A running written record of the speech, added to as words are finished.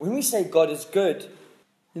When we say God is good,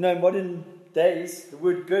 in modern days, the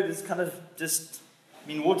word good is kind of just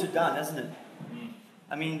been watered down, hasn't it?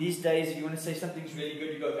 I mean, these days, if you want to say something's really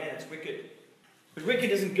good, you go, man, it's wicked. But wicked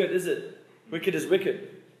isn't good, is it? Wicked is wicked.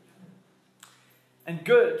 And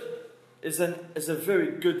good is a very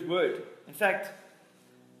good word. In fact,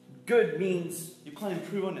 good means you can't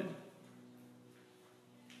improve on it.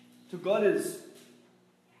 So God is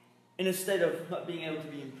in a state of not being able to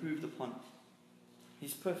be improved upon.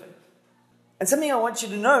 He's perfect. And something I want you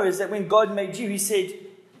to know is that when God made you, He said,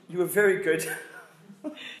 you were very good.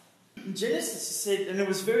 In Genesis, He said, and it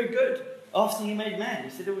was very good. After He made man, He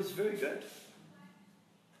said it was very good.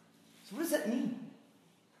 So what does that mean?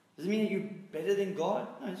 Does it mean that you're better than God?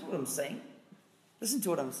 No, that's not what I'm saying. Listen to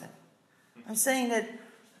what I'm saying. I'm saying that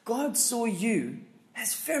God saw you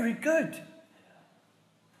as very good.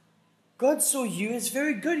 God saw you as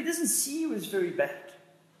very good. He doesn't see you as very bad.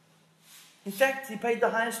 In fact, He paid the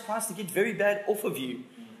highest price to get very bad off of you.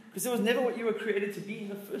 Because it was never what you were created to be in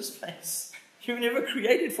the first place. You were never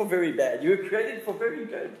created for very bad. You were created for very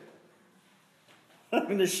good. I'm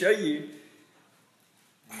going to show you.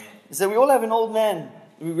 So we all have an old man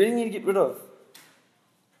we really need to get rid of.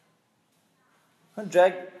 Can't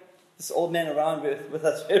drag this old man around with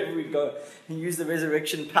us wherever we go and use the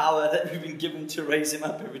resurrection power that we've been given to raise him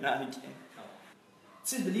up every now and again. It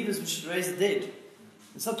says believers we should raise the dead.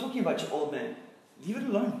 And stop talking about your old man. Leave it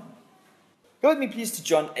alone. Go with me please to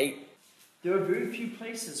John 8. There are very few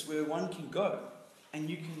places where one can go and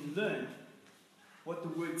you can learn what the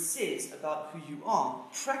word says about who you are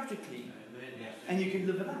practically, and you can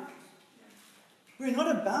live it out. We're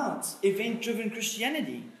not about event-driven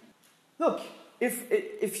Christianity. Look,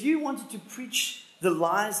 if you wanted to preach the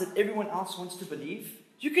lies that everyone else wants to believe,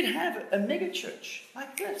 you could have a mega church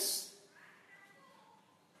like this.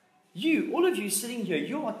 All of you sitting here,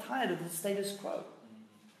 you are tired of the status quo.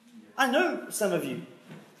 I know some of you.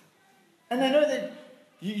 And I know that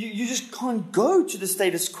you just can't go to the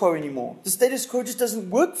status quo anymore. The status quo just doesn't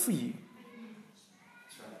work for you.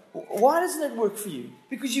 Why doesn't it work for you?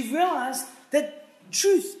 Because you've realized that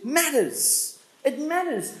truth matters. It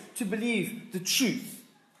matters to believe the truth.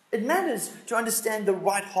 It matters to understand the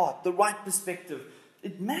right heart, the right perspective.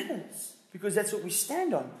 It matters because that's what we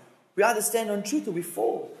stand on. We either stand on truth or we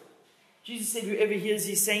fall. Jesus said, whoever hears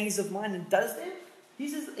these sayings of mine and does them,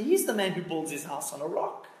 he's the man who builds his house on a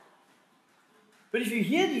rock. But if you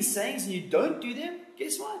hear these sayings and you don't do them,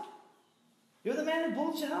 guess what? You're the man who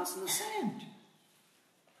builds your house in the sand.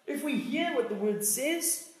 If we hear what the word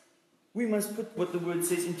says, we must put what the word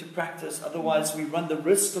says into practice. Otherwise, we run the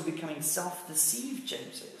risk of becoming self-deceived,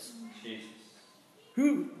 James says. Jesus.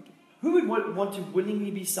 Who would want to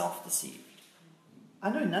willingly be self-deceived?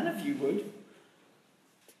 I know none of you would.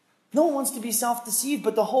 No one wants to be self-deceived,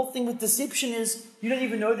 but the whole thing with deception is you don't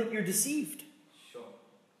even know that you're deceived. Sure.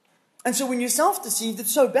 And so when you're self-deceived,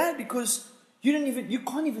 it's so bad because you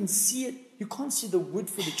can't even see it. You can't see the wood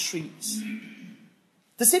for the trees.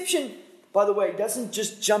 Deception, by the way, doesn't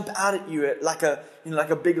just jump out at you like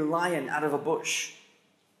a big lion out of a bush.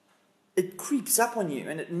 It creeps up on you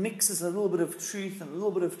and it mixes a little bit of truth and a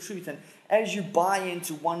little bit of truth. And as you buy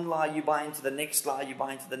into one lie, you buy into the next lie, you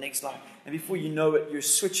buy into the next lie. And before you know it, you're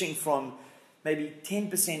switching from maybe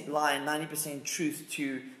 10% lie and 90% truth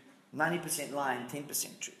to 90% lie and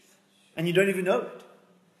 10% truth. And you don't even know it.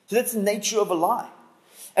 So that's the nature of a lie.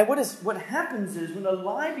 And what happens is when a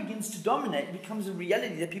lie begins to dominate, it becomes a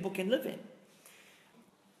reality that people can live in.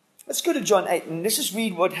 Let's go to John 8 and let's just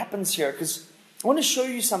read what happens here because I want to show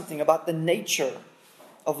you something about the nature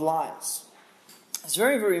of lies. It's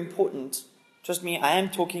very, very important. Trust me, I am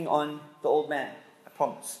talking on the old man. I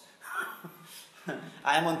promise.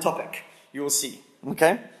 I am on topic. You will see.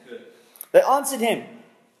 Okay? Good. They answered him.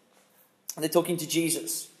 And they're talking to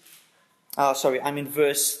Jesus. I'm in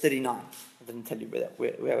verse 39. I didn't tell you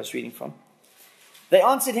where I was reading from. They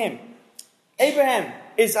answered him, Abraham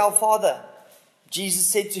is our father. Jesus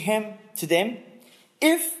said to them,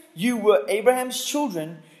 if you were Abraham's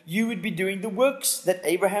children, you would be doing the works that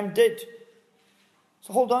Abraham did.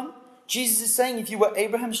 So hold on. Jesus is saying if you were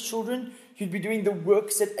Abraham's children, you'd be doing the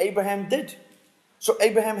works that Abraham did. So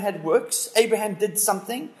Abraham had works. Abraham did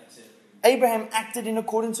something. Abraham acted in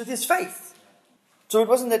accordance with his faith. So it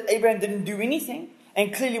wasn't that Abraham didn't do anything.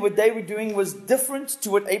 And clearly what they were doing was different to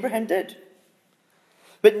what Abraham did.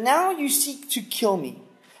 But now you seek to kill me,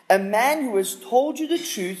 a man who has told you the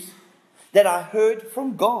truth that I heard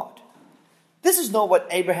from God. This is not what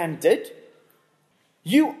Abraham did.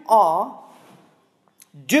 You are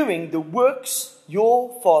doing the works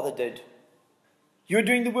your father did. You're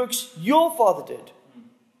doing the works your father did.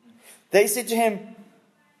 They said to him,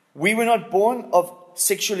 we were not born of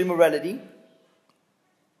sexual immorality.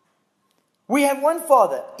 We have one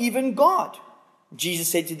Father, even God. Jesus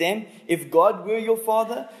said to them, if God were your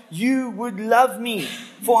Father, you would love me,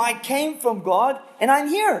 for I came from God and I'm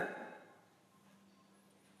here.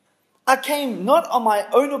 I came not on my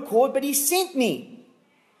own accord, but He sent me.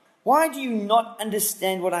 Why do you not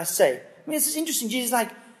understand what I say? I mean, this is interesting. Jesus is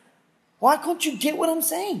like, why can't you get what I'm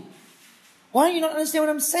saying? Why do you not understand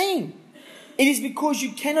what I'm saying? It is because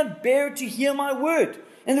you cannot bear to hear my word.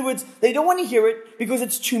 In other words, they don't want to hear it because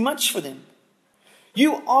it's too much for them.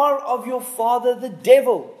 You are of your father the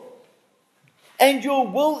devil, and your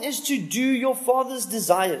will is to do your father's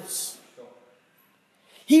desires.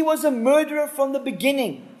 He was a murderer from the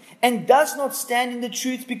beginning and does not stand in the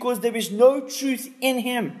truth because there is no truth in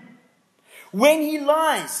him. When he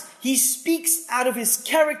lies, he speaks out of his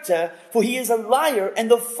character, for he is a liar and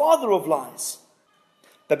the father of lies.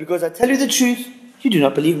 But because I tell you the truth, you do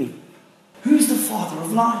not believe me. Who is the father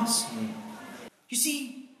of lies? You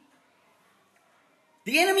see,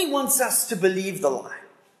 the enemy wants us to believe the lie.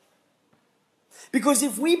 Because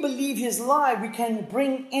if we believe his lie, we can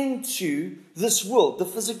bring into this world, the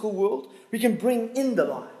physical world, we can bring in the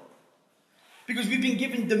lie. Because we've been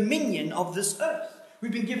given dominion of this earth.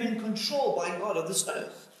 We've been given control by God of this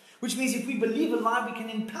earth. Which means if we believe a lie, we can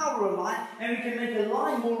empower a lie, and we can make a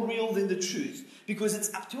lie more real than the truth. Because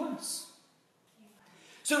it's up to us.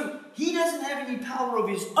 So he doesn't have any power of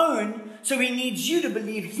his own, so he needs you to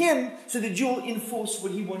believe him so that you'll enforce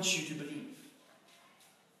what he wants you to believe.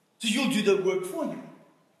 So you'll do the work for him.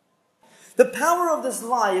 The power of this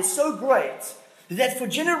lie is so great that for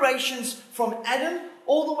generations from Adam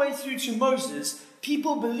all the way through to Moses,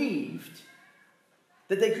 people believed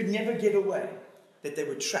that they could never get away, that they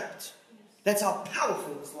were trapped. That's how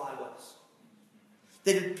powerful this lie was.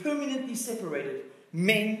 That it permanently separated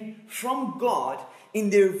men from God in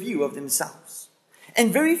their view of themselves.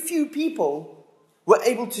 And very few people were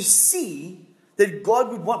able to see that God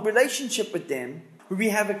would want relationship with them. We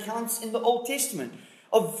have accounts in the Old Testament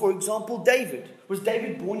of, for example, David. Was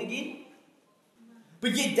David born again?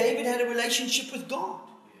 But yet David had a relationship with God.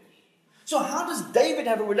 So how does David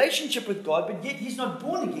have a relationship with God, but yet he's not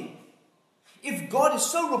born again? If God is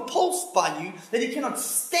so repulsed by you that he cannot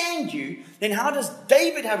stand you, then how does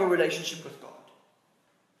David have a relationship with God?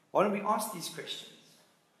 Why don't we ask these questions?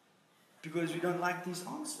 Because we don't like these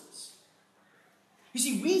answers. You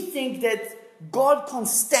see, we think that God can't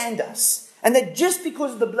stand us, and that just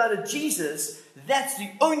because of the blood of Jesus, that's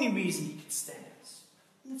the only reason he can stand us.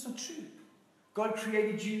 And that's not true. God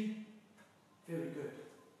created you very good.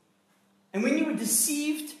 And when you were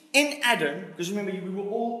deceived in Adam, because remember, we were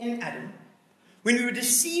all in Adam. When we were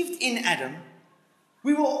deceived in Adam,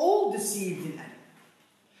 we were all deceived in Adam.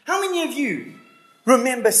 How many of you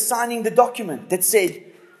remember signing the document that said,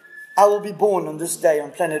 I will be born on this day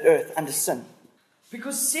on planet Earth under sin?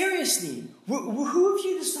 Because seriously, who of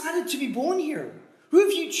you decided to be born here? Who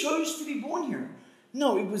of you chose to be born here?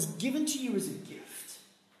 No, it was given to you as a gift.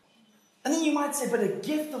 And then you might say, but a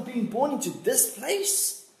gift of being born into this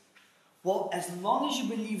place? Well, as long as you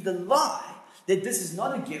believe the lie that this is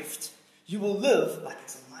not a gift, you will live like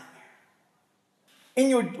it's a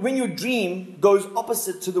nightmare. When your dream goes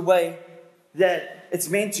opposite to the way that it's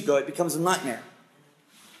meant to go, it becomes a nightmare.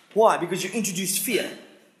 Why? Because you introduce fear.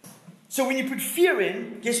 So when you put fear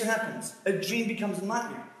in, guess what happens? A dream becomes a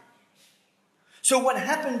nightmare. So what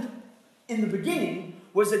happened in the beginning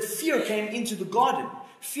was that fear came into the garden.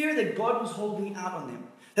 Fear that God was holding out on them.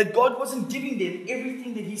 That God wasn't giving them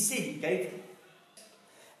everything that he said he gave them.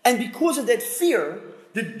 And because of that fear,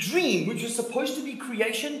 the dream, which was supposed to be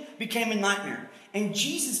creation, became a nightmare. And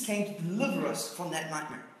Jesus came to deliver us from that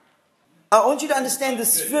nightmare. I want you to understand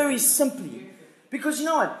this very simply. Because you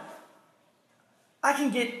know what? I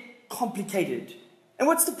can get complicated. And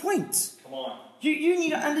what's the point? Come on. You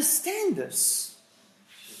need to understand this.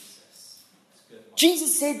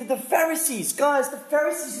 Jesus said that the Pharisees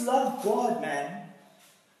love God, man.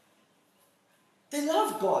 They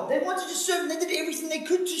love God. They wanted to serve him. They did everything they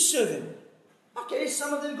could to serve him. Okay,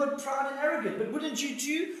 some of them got proud and arrogant, but wouldn't you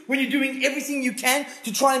too? When you're doing everything you can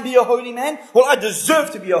to try and be a holy man? Well, I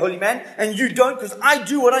deserve to be a holy man, and you don't because I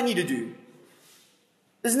do what I need to do.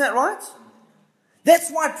 Isn't that right?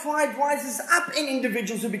 That's why pride rises up in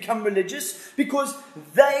individuals who become religious, because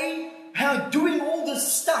they are doing all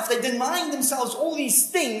this stuff. They're denying themselves all these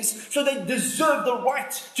things so they deserve the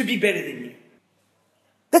right to be better than you.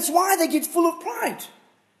 That's why they get full of pride.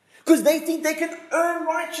 Because they think they can earn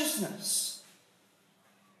righteousness.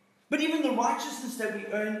 But even the righteousness that we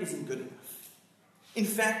earn isn't good enough. In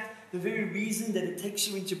fact, the very reason that it takes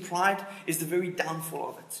you into pride is the very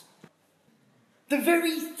downfall of it. The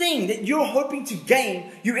very thing that you're hoping to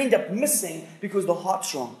gain, you end up missing because the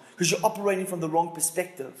heart's wrong, because you're operating from the wrong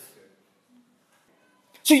perspective.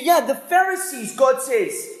 So the Pharisees, God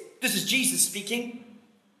says, this is Jesus speaking,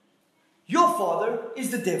 your father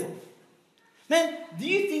is the devil. Man, do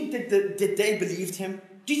you think that they believed him?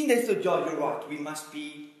 Do you think they thought, you're right, we must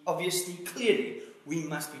be, obviously, clearly, we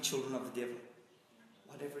must be children of the devil.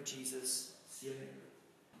 Whatever, Jesus, see you later.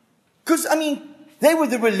 Because, they were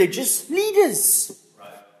the religious leaders.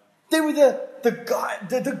 Right. They were the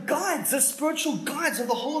guides, the spiritual guides of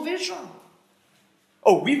the whole of Israel.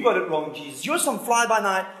 Oh, we've got it wrong, Jesus. You're some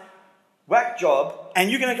fly-by-night whack job,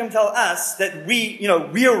 and you're going to come tell us that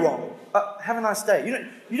we're wrong. Have a nice day.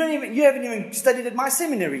 You haven't even studied at my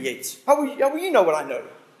seminary yet. How will you know what I know?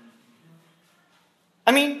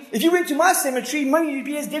 If you went to my cemetery, maybe you'd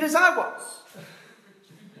be as dead as I was.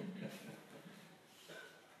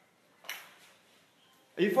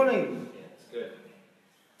 Are you following me? Yeah,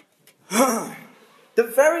 it's good. The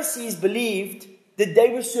Pharisees believed that they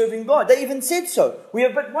were serving God. They even said so. We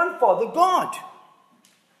have but one Father, God.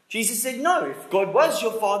 Jesus said, no, if God was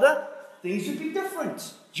your Father, things would be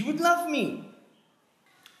different. You would love me.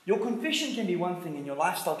 Your confession can be one thing and your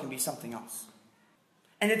lifestyle can be something else.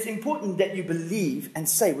 And it's important that you believe and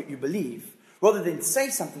say what you believe, rather than say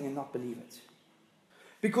something and not believe it.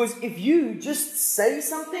 Because if you just say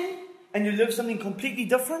something and you live something completely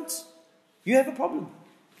different, you have a problem.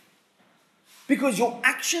 Because your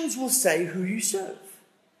actions will say who you serve.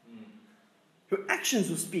 Your actions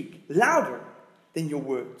will speak louder than your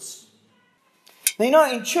words.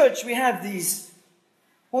 Now, in church we have these,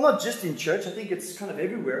 well, not just in church, I think it's kind of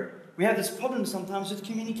everywhere. We have this problem sometimes with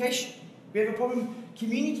communication. We have a problem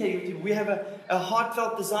communicating with people. We have a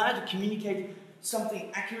heartfelt desire to communicate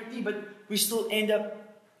something accurately, but we still end up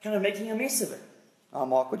kind of making a mess of it. Oh,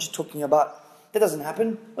 Mark, what are you talking about? That doesn't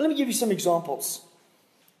happen. Well, let me give you some examples.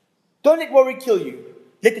 Don't let worry kill you.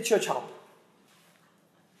 Let the church help.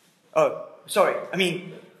 Oh, sorry.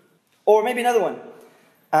 Or maybe another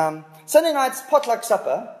one. Sunday night's potluck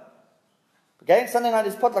supper. Okay, Sunday night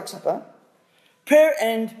is potluck supper. Prayer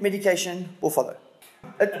and meditation will follow.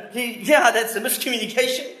 That's a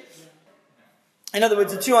miscommunication. In other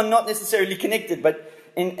words, the two are not necessarily connected, but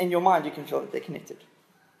in your mind you can feel that they're connected.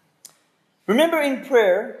 Remember in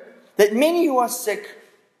prayer that many who are sick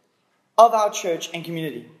of our church and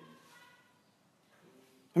community.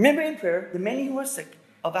 Remember in prayer the many who are sick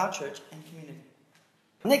of our church and community.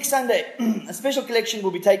 Next Sunday, a special collection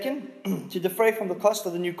will be taken to defray from the cost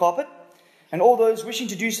of the new carpet, and all those wishing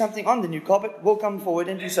to do something on the new carpet will come forward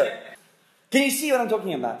and do so. Can you see what I'm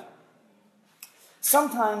talking about?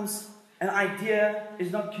 Sometimes an idea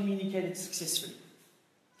is not communicated successfully.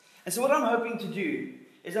 And so what I'm hoping to do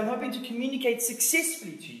is I'm hoping to communicate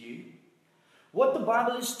successfully to you what the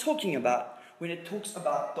Bible is talking about when it talks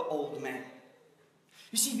about the old man.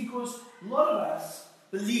 You see, because a lot of us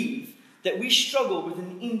believe that we struggle with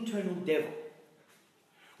an internal devil.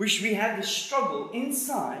 We have this struggle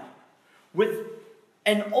inside with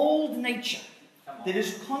an old nature that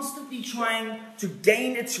is constantly trying to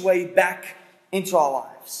gain its way back into our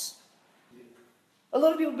lives. A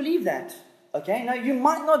lot of people believe that. Okay, now you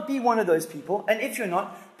might not be one of those people, and if you're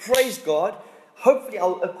not, praise God. Hopefully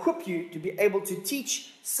I'll equip you to be able to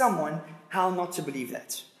teach someone how not to believe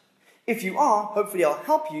that. If you are, hopefully I'll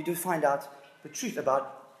help you to find out the truth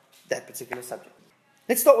about that particular subject.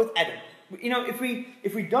 Let's start with Adam.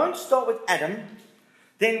 If we don't start with Adam,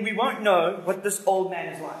 then we won't know what this old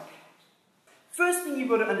man is like. First thing you've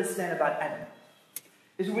got to understand about Adam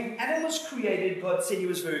is when Adam was created, God said he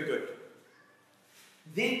was very good.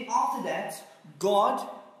 Then after that, God,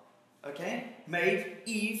 made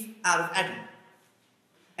Eve out of Adam.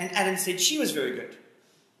 And Adam said she was very good.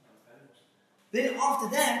 Then after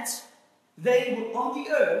that, they were on the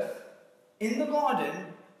earth, in the garden,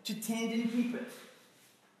 to tend and keep it.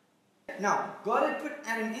 Now, God had put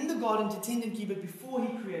Adam in the garden to tend and keep it before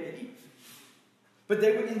he created Eve. But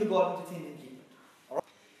they were in the garden to tend and keep it. All right?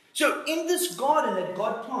 So, in this garden that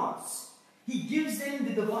God plants, he gives them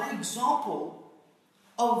the divine example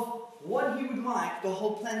of what he would like the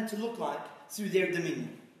whole planet to look like through their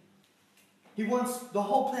dominion. He wants the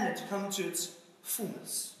whole planet to come to its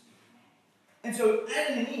fullness. And so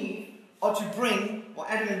Adam and Eve are to bring, or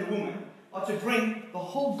Adam and the woman, are to bring the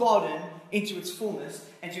whole garden into its fullness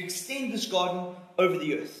and to extend this garden over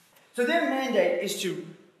the earth. So their mandate is to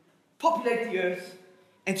populate the earth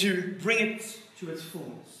and to bring it to its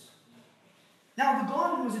fullness. Now the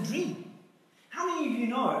garden was a dream. How many of you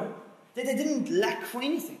know that they didn't lack for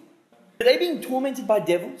anything? Were they being tormented by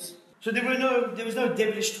devils? So there was no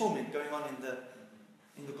devilish torment going on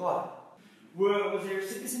in the garden. Was there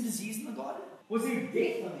sickness and disease in the garden? Was there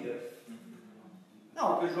death on the earth?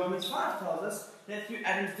 No, because Romans 5 tells us that through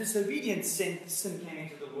Adam's disobedience, sin came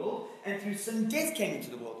into the world, and through sin, death came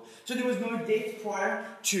into the world. So there was no death prior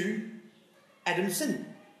to Adam's sin.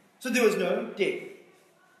 So there was no death.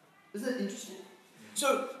 Isn't that interesting?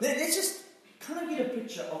 So let's just kind of get a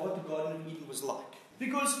picture of what the Garden of Eden was like.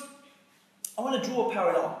 Because I want to draw a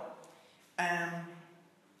parallel.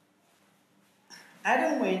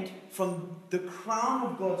 Adam went from the crown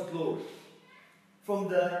of God's glory, from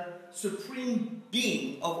the supreme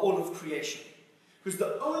being of all of creation. Because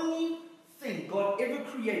the only thing God ever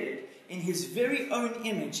created in His very own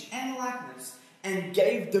image and likeness and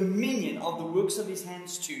gave dominion of the works of His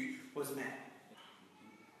hands to was man.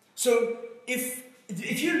 So if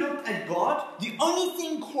you looked at God, the only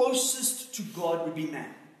thing closest to God would be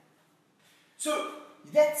man. So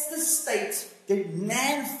that's the state that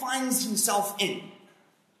man finds himself in.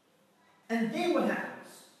 And then what happens?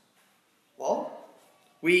 Well,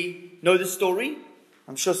 we know the story.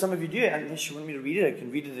 I'm sure some of you do. Unless you want me to read it, I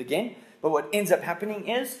can read it again. But what ends up happening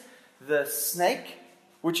is the snake,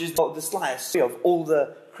 which is the slyest of all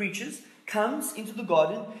the creatures, comes into the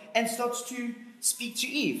garden and starts to speak to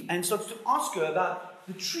Eve and starts to ask her about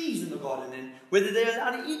the trees in the garden and whether they're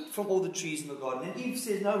allowed to eat from all the trees in the garden. And Eve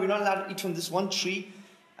says, no, we're not allowed to eat from this one tree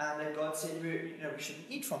that God said we shouldn't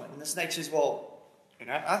eat from it. And the snake says, well,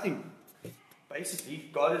 I think basically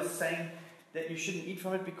God is saying that you shouldn't eat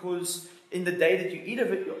from it because in the day that you eat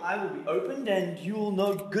of it, your eye will be opened and you will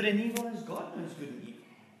know good and evil as God knows good and evil.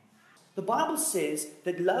 The Bible says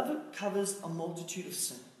that love covers a multitude of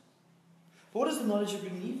sin. But what does the knowledge of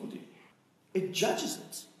good and evil do? It judges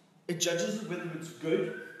it. It judges it whether it's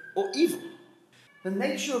good or evil. The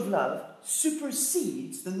nature of love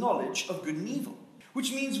supersedes the knowledge of good and evil.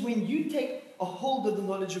 Which means when you take a hold of the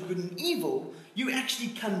knowledge of good and evil, you actually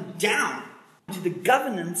come down to the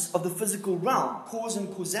governance of the physical realm, cause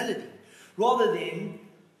and causality, rather than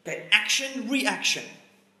action, reaction.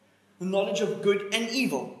 The knowledge of good and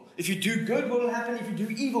evil. If you do good, what will happen? If you do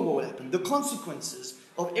evil, what will happen? The consequences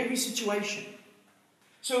of every situation.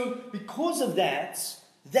 So, because of that,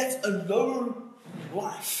 that's a lower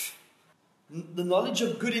life. The knowledge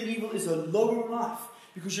of good and evil is a lower life.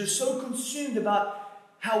 Because you're so consumed about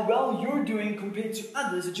how well you're doing compared to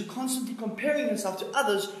others that you're constantly comparing yourself to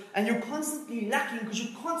others and you're constantly lacking because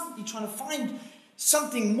you're constantly trying to find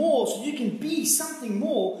something more so you can be something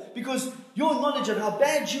more because your knowledge of how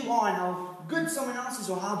bad you are and how good someone else is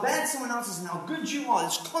or how bad someone else is and how good you are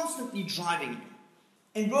is constantly driving you.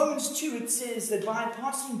 In Romans 2 it says that by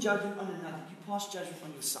passing judgment on another, you pass judgment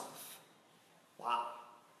on yourself. Wow.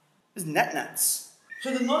 Isn't that nuts?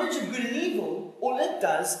 So the knowledge of good and evil, all it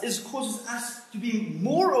does is causes us to be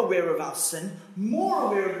more aware of our sin, more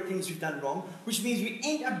aware of the things we've done wrong, which means we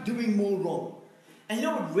end up doing more wrong. And you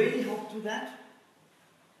know what really helped with that?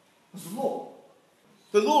 It was the law.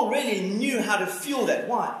 The law really knew how to feel that.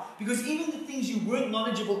 Why? Because even the things you weren't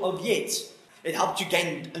knowledgeable of yet, it helped you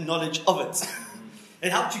gain a knowledge of it.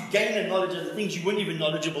 It helped you gain a knowledge of the things you weren't even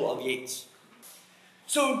knowledgeable of yet.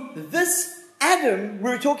 So this Adam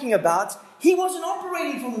we're talking about, he wasn't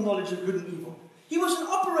operating from the knowledge of good and evil. He wasn't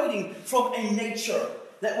operating from a nature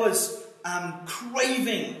that was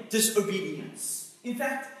craving disobedience. In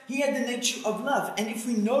fact, he had the nature of love. And if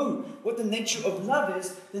we know what the nature of love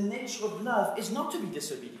is, the nature of love is not to be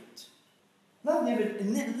disobedient. Love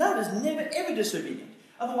is never ever disobedient.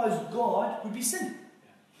 Otherwise, God would be sinning.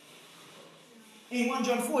 In 1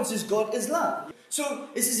 John 4, it says God is love. So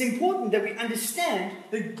this is important that we understand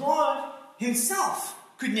that God Himself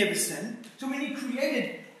could never sin. So when He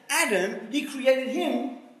created Adam, He created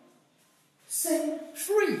him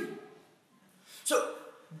sin-free. So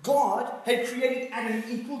God had created Adam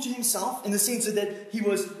equal to Himself in the sense that he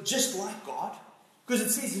was just like God. Because it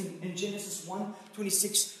says in Genesis 1,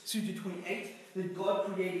 26 through to 28 that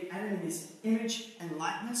God created Adam in His image and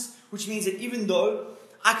likeness, which means that even though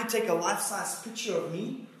I could take a life-size picture of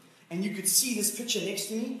me and you could see this picture next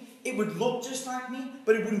to me, it would look just like me,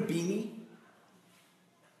 but it wouldn't be me.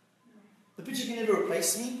 The picture can never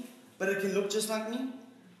replace me, but it can look just like me.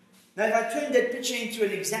 Now, if I turned that picture into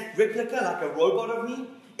an exact replica, like a robot of me,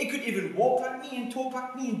 it could even walk like me and talk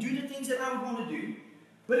like me and do the things that I would want to do,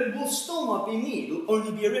 but it will still not be me. It will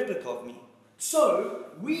only be a replica of me. So,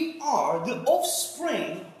 we are the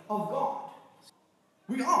offspring of God.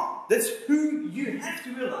 We are. That's who you have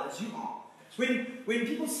to realize you are. When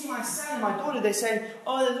people see my son and my daughter, they say,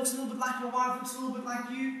 oh, that looks a little bit like your wife, looks a little bit like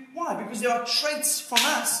you. Why? Because there are traits from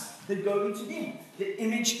us that go into them. The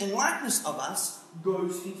image and likeness of us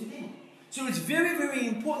goes into them. So it's very, very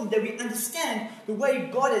important that we understand the way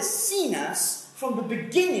God has seen us from the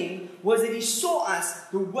beginning was that He saw us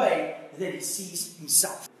the way that he sees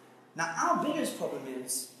himself. Now, our biggest problem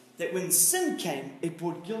is that when sin came, it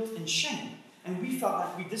brought guilt and shame, and we felt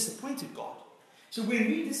like we disappointed God. So when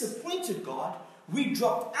we disappointed God, we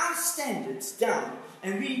dropped our standards down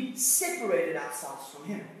and we separated ourselves from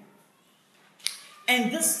Him.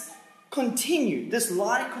 And this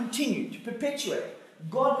lie continued to perpetuate.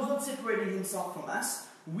 God was not separating Himself from us,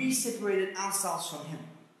 we separated ourselves from Him.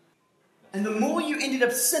 And the more you ended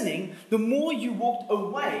up sinning, the more you walked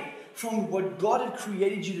away from what God had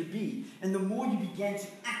created you to be, and the more you began to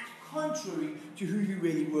act contrary to who you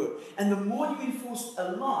really were. And the more you enforced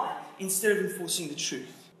a lie instead of enforcing the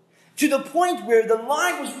truth. To the point where the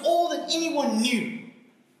lie was all that anyone knew.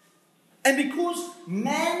 And because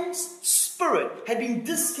man's spirit had been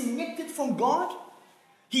disconnected from God,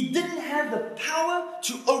 he didn't have the power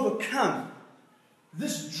to overcome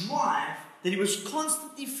this drive that he was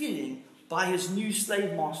constantly feeling by his new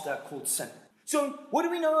slave master called sin. So what do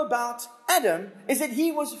we know about Adam is that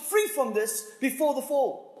he was free from this before the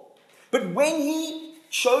fall. But when he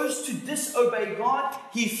chose to disobey God,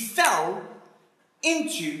 he fell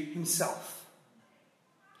into himself.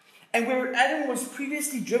 And where Adam was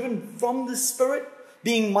previously driven from the Spirit,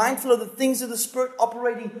 being mindful of the things of the Spirit,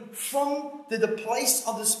 operating from the place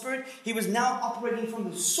of the Spirit, he was now operating from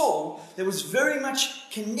the soul that was very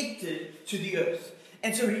much connected to the earth.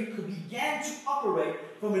 And so he began to operate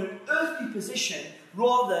from an earthly position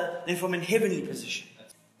rather than from a heavenly position.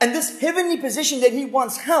 And this heavenly position that he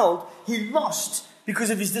once held, he lost because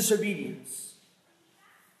of his disobedience.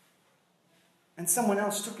 And someone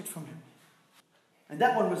else took it from him. And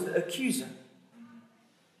that one was the accuser.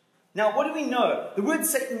 Now, what do we know? The word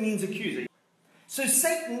Satan means accuser. So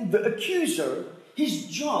Satan, the accuser, his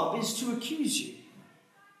job is to accuse you.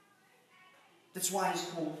 That's why he's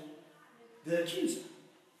called the accuser.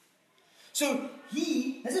 So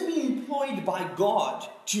he hasn't been employed by God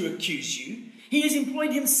to accuse you. He has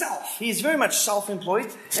employed himself. He is very much self-employed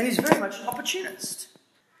and he's very much an opportunist.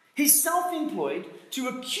 He's self-employed to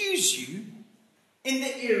accuse you in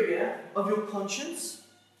the area of your conscience,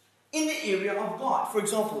 in the area of God. For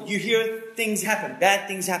example, you hear things happen, bad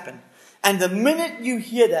things happen. And the minute you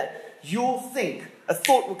hear that, you'll think, a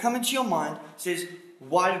thought will come into your mind, says,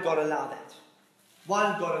 why did God allow that?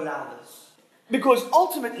 Why did God allow this? Because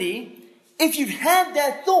ultimately, if you've had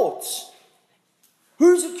that thought,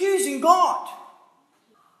 who's accusing God?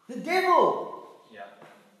 The devil. Yeah.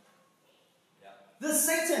 The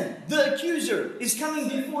Satan, the accuser, is coming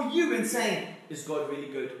before you and saying, is God really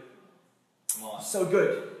good? So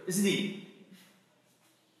good, isn't He?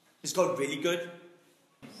 Is God really good?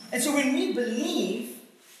 And so when we believe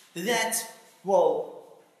that,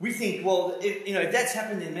 we think, if that's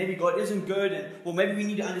happened, then maybe God isn't good, and maybe we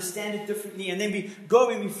need to understand it differently, and then we go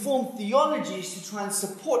and we form theologies to try and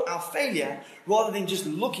support our failure, rather than just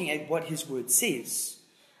looking at what His Word says.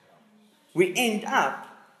 We end up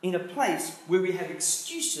in a place where we have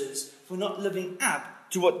excuses for not living up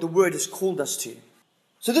to what the Word has called us to.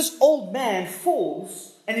 So this old man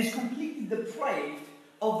falls and is completely deprived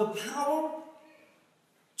of the power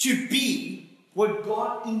to be what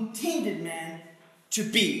God intended man to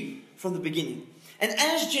be from the beginning. And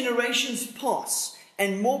as generations pass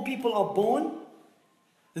and more people are born,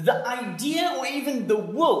 the idea or even the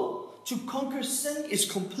will to conquer sin is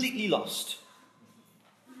completely lost.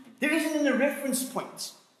 There isn't a reference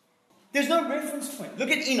point. There's no reference point.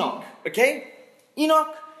 Look at Enoch, okay?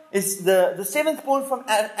 Enoch is the seventh born from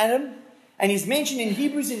Adam, and he's mentioned in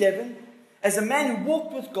Hebrews 11 as a man who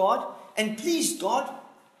walked with God and pleased God,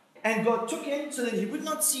 and God took him so that he would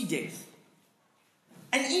not see death.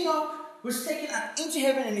 And Enoch was taken up into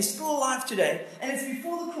heaven and is still alive today, and it's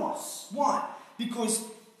before the cross. Why? Because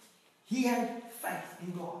he had faith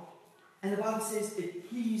in God. And the Bible says it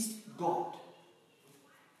pleased God.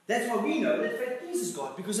 That's why we know that faith pleases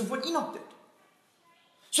God, because of what Enoch did.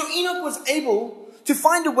 So Enoch was able to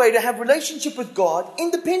find a way to have relationship with God,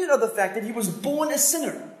 independent of the fact that he was born a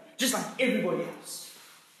sinner, just like everybody else.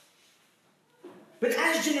 But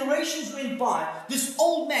as generations went by, this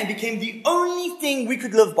old man became the only thing we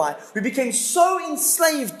could live by. We became so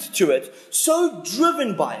enslaved to it, so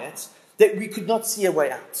driven by it, that we could not see a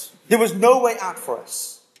way out. There was no way out for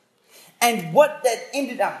us. And what that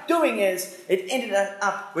ended up doing is, it ended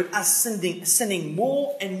up with us sinning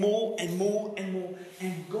more and more and more and more.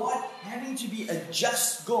 And God, having to be a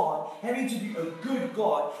just God, having to be a good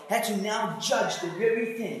God, had to now judge the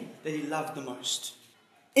very thing that He loved the most.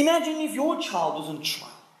 Imagine if your child was on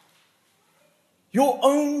trial. Your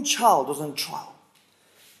own child was on trial.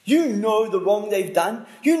 You know the wrong they've done.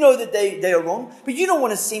 You know that they are wrong, but you don't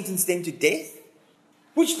want to sentence them to death.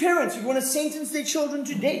 Which parents would want to sentence their children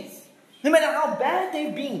to death? No matter how bad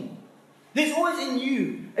they've been. There's always in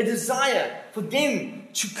you a desire for them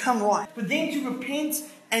to come right, for them to repent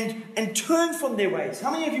and turn from their ways.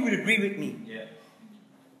 How many of you would agree with me? Yeah.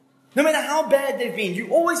 No matter how bad they've been, you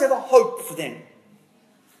always have a hope for them.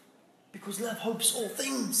 Because love hopes all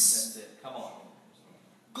things. That's it. Come on.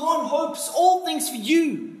 God hopes all things for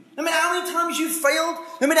you. No matter how many times you've failed,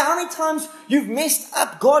 no matter how many times you've messed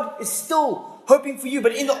up, God is still hoping for you.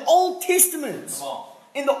 But in the Old Testament,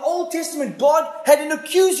 God had an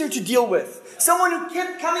accuser to deal with. Someone who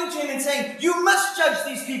kept coming to him and saying, you must judge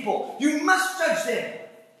these people. You must judge them.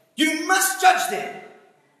 You must judge them.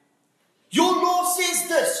 Your law says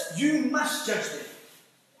this. You must judge them.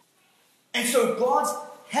 And so God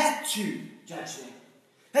had to judge them.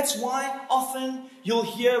 That's why often you'll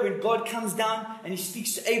hear when God comes down and he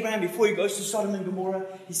speaks to Abraham before he goes to Sodom and Gomorrah,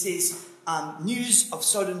 he says, news of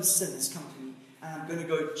Sodom's sin has come to me, and I'm going to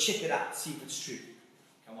go check it out, see if it's true.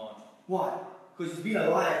 Come on. Why? Because he's been a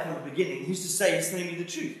liar from the beginning. Who's to say he's telling me the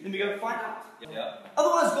truth? Let me go find out. Yeah.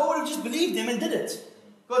 Otherwise, God would have just believed him and did it.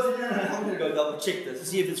 God said, no, I'm going to go double check this and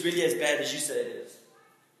see if it's really as bad as you say it is.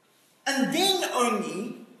 And then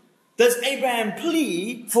only does Abraham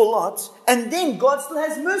plead for Lot, and then God still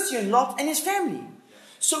has mercy on Lot and his family.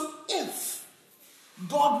 So if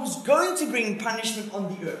God was going to bring punishment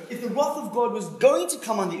on the earth, if the wrath of God was going to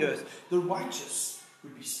come on the earth, the righteous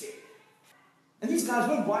would be spared. And these guys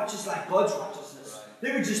weren't righteous like God's righteousness. Right.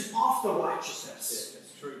 They were just after righteousness.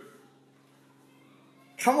 That's true.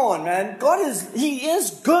 Come on, man. He is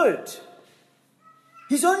good.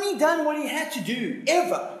 He's only done what he had to do,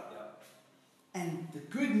 ever. And the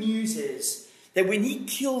good news is that when he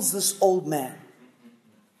kills this old man,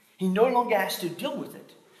 he no longer has to deal with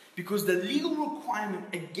it, because the legal requirement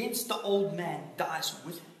against the old man dies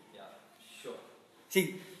with him. Yeah, sure.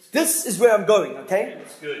 See, this is where I'm going, okay?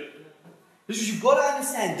 That's good. This is what you've got to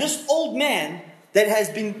understand. This old man that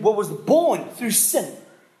was born through sin,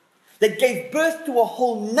 that gave birth to a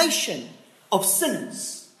whole nation of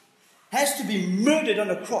sinners, has to be murdered on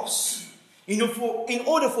a cross. In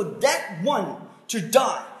order for that one to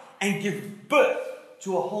die and give birth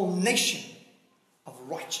to a whole nation of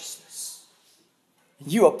righteousness.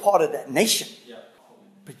 And you are part of that nation. Yeah.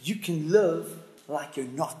 But you can live like you're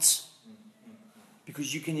not.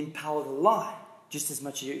 Because you can empower the lie just as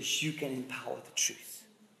much as you can empower the truth.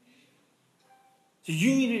 So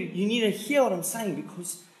you need to hear what I'm saying,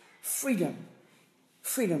 because freedom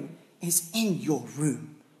is in your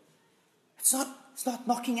room. It's not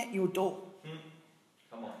knocking at your door.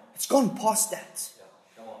 Come on. It's gone past that. Yeah.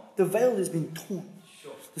 Come on. The veil has been torn.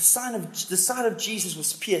 Sure. The side of Jesus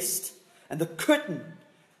was pierced, and the curtain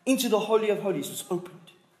into the Holy of Holies was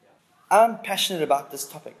opened. Yeah. I'm passionate about this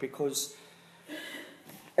topic because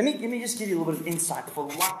let me just give you a little bit of insight. For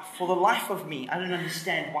the life of me, I don't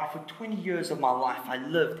understand why for 20 years of my life I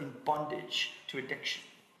lived in bondage to addiction.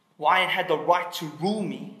 Why it had the right to rule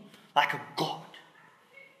me like a god.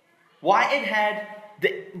 Why it had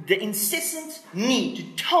the incessant need to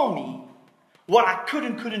tell me what I could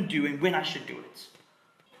and couldn't do and when I should do it.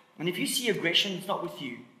 And if you see aggression, it's not with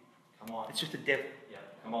you. Come on. It's with the devil. Yeah.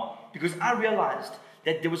 Come on. Because I realized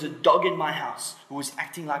that there was a dog in my house who was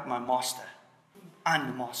acting like my master. I'm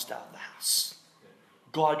the master of the house.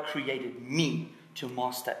 God created me to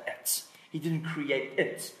master it. He didn't create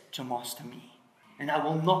it to master me. And I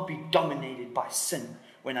will not be dominated by sin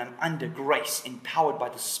when I'm under grace, empowered by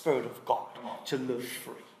the Spirit of God to live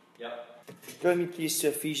free. Yep. Go with me please to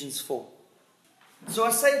Ephesians 4. So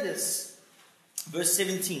I say this, verse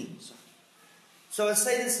 17. So I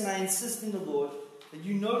say this, and I insist in the Lord that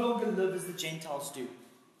you no longer live as the Gentiles do,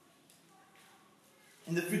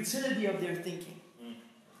 in the futility of their thinking.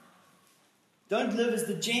 Don't live as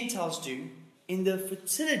the Gentiles do, in the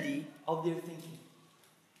futility of their thinking.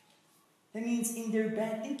 That means in their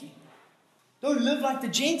bad thinking. Don't live like the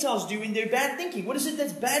Gentiles do in their bad thinking. What is it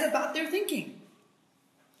that's bad about their thinking?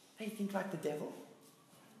 They think like the devil.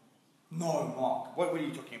 No, Mark. What are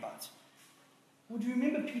you talking about? Well, do you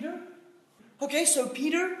remember Peter? Okay, so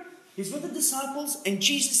Peter is with the disciples, and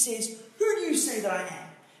Jesus says, who do you say that I am?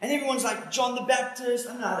 And everyone's like, John the Baptist.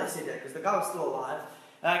 I don't know how they said that, because the guy was still alive.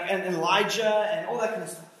 And Elijah, and all that kind of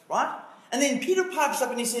stuff, right? And then Peter pipes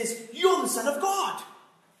up and he says, you're the Son of God.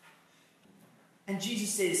 And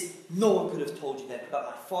Jesus says, no one could have told you that, but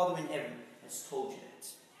my Father in heaven has told you that.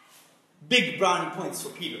 Big brownie points for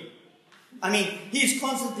Peter. I mean, he's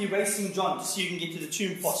constantly racing John to see who can get to the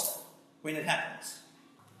tomb faster when it happens.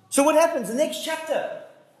 So what happens? The next chapter,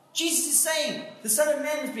 Jesus is saying, the Son of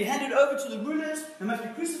Man must be handed over to the rulers and must be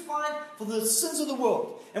crucified for the sins of the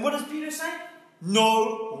world. And what does Peter say?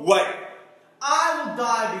 No way. I will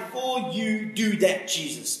die before you do that,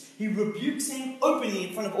 Jesus. He rebukes him openly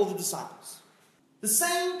in front of all the disciples. The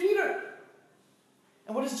same Peter.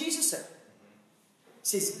 And what does Jesus say?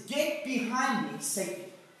 He says, get behind me, Satan.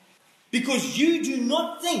 Because you do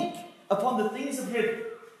not think upon the things of heaven,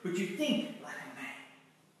 but you think like a man.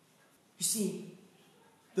 You see,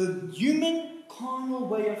 the human carnal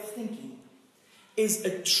way of thinking is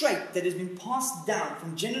a trait that has been passed down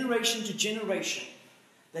from generation to generation,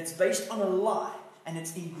 that's based on a lie, and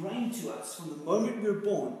it's ingrained to us from the moment we're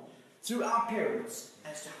born through our parents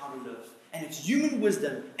as to how to live. And it's human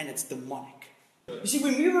wisdom, and it's demonic. You see,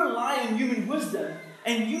 when we rely on human wisdom,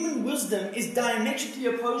 and human wisdom is diametrically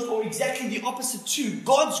opposed or exactly the opposite to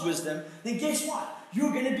God's wisdom, then guess what?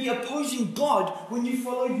 You're going to be opposing God when you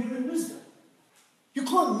follow human wisdom. You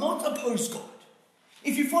can't not oppose God.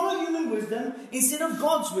 If you follow human wisdom instead of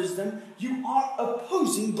God's wisdom, you are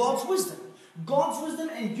opposing God's wisdom. God's wisdom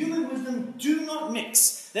and human wisdom do not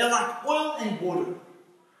mix. They're like oil and water.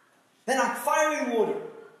 They're like fire and water.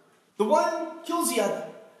 The one kills the other.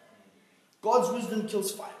 God's wisdom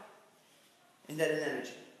kills fire. In that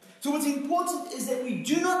analogy. So what's important is that we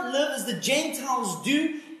do not live as the Gentiles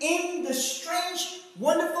do in the strange,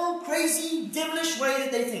 wonderful, crazy, devilish way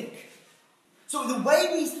that they think. So the way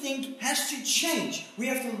we think has to change. We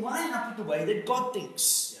have to line up with the way that God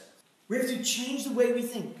thinks. We have to change the way we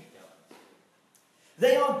think.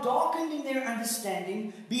 They are darkened in their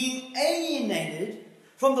understanding, being alienated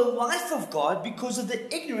from the life of God because of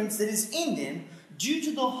the ignorance that is in them due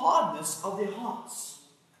to the hardness of their hearts.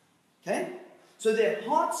 Okay? So their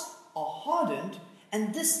hearts are hardened,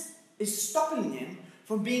 and this is stopping them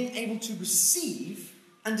from being able to receive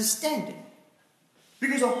understanding.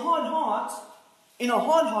 Because a hard heart, in a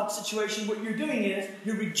hard heart situation, what you're doing is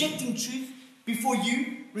you're rejecting truth before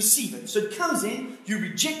you receive it. So it comes in, you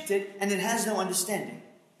reject it, and it has no understanding.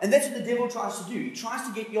 And that's what the devil tries to do. He tries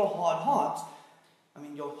to get your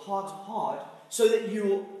your heart hard, so that you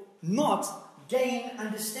will not gain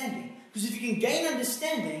understanding. Because if you can gain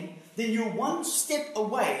understanding, then you're one step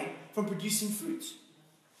away from producing fruit.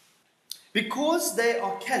 Because they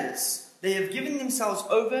are callous, they have given themselves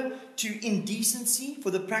over to indecency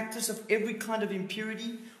for the practice of every kind of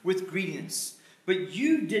impurity with greediness. But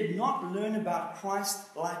you did not learn about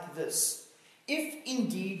Christ like this, if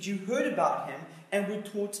indeed you heard about him and were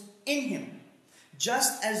taught in him,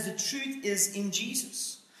 just as the truth is in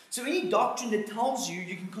Jesus. So any doctrine that tells you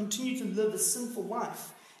you can continue to live a sinful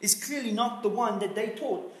life is clearly not the one that they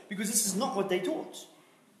taught, because this is not what they taught.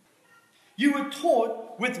 You were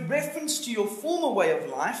taught with reference to your former way of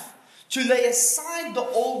life to lay aside the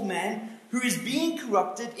old man who is being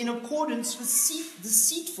corrupted in accordance with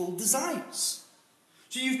deceitful desires.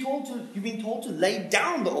 So you've been told to lay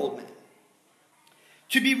down the old man.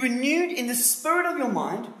 To be renewed in the spirit of your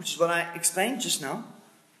mind, which is what I explained just now.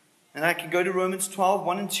 And I can go to Romans 12,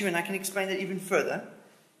 1 and 2, and I can explain that even further.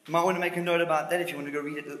 You might want to make a note about that if you want to go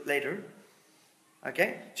read it later.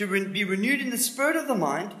 Okay? To be renewed in the spirit of the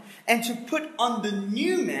mind, and to put on the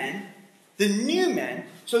new man. The new man.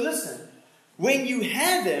 So listen, when you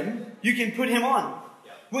have him, you can put him on.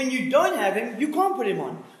 When you don't have him, you can't put him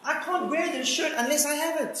on. I can't wear this shirt unless I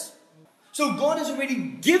have it. So God has already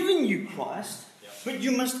given you Christ, but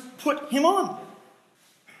you must put him on.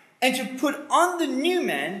 And to put on the new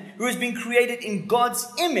man who has been created in God's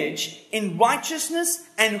image in righteousness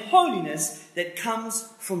and holiness that comes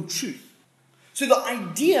from truth. So the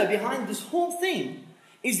idea behind this whole thing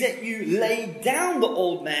is that you lay down the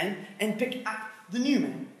old man and pick up the new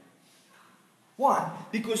man. Why?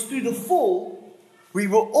 Because through the fall, we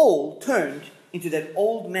were all turned into that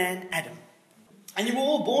old man Adam. And you were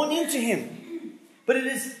all born into him. But it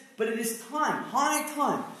is time, high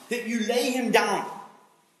time, that you lay him down.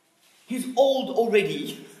 He's old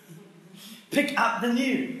already. Pick up the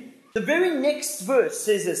new. The very next verse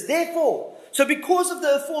says this. Therefore, so because of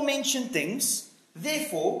the aforementioned things,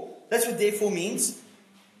 therefore, that's what therefore means.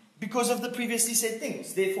 Because of the previously said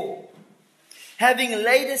things. Therefore, having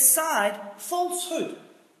laid aside falsehood.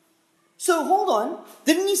 So hold on.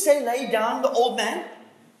 Didn't he say lay down the old man?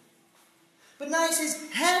 But now he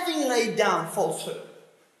says having laid down falsehood.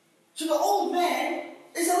 So the old man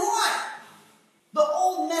is a lie. The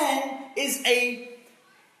old man is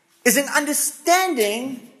an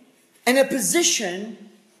understanding and a position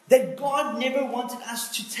that God never wanted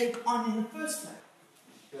us to take on in the first place.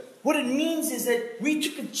 What it means is that we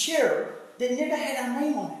took a chair that never had our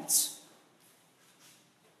name on it.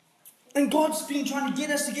 And God's been trying to get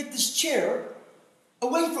us to get this chair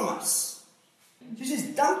away from us. He says,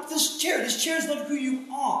 dump this chair. This chair is not who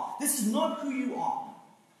you are. This is not who you are.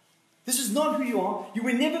 This is not who you are. You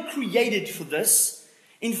were never created for this.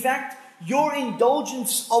 In fact, your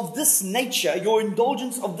indulgence of this nature, your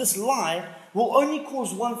indulgence of this lie, will only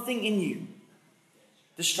cause one thing in you: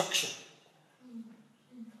 destruction.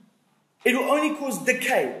 It will only cause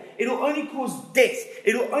decay. It will only cause death.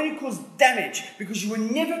 It will only cause damage, because you were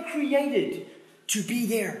never created to be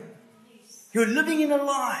there. You're living in a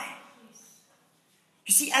lie.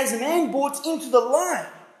 You see, as a man bought into the lie,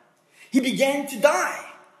 he began to die.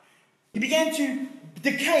 He began to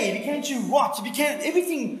decay. He began to rot.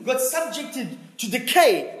 Everything got subjected to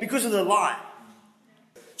decay because of the lie.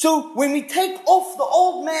 So when we take off the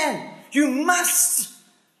old man, you must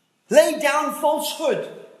lay down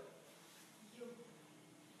falsehood.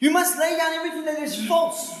 You must lay down everything that is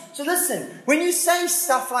false. So listen, when you say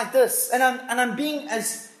stuff like this, and I'm being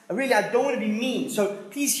I don't want to be mean, so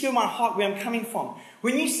please hear my heart where I'm coming from.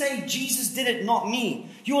 When you say Jesus did it, not me,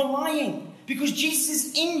 you are lying, because Jesus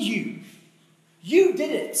is in you. You did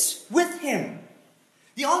it with him.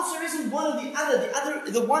 The answer isn't one or the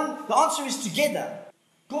other. The answer is together.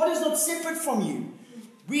 God is not separate from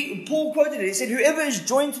you. Paul quoted it. He said, whoever is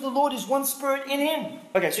joined to the Lord is one spirit in him.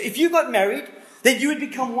 Okay, so if you got married, then you would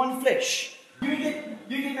become one flesh. You get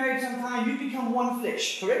married sometime, you become one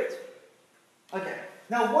flesh, correct? Okay.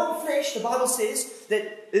 Now, one flesh, the Bible says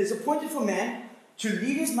that it's appointed for man to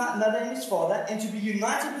leave his mother and his father and to be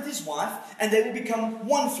united with his wife, and they will become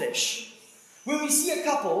one flesh. When we see a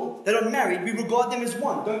couple that are married, we regard them as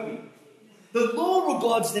one, don't we? The law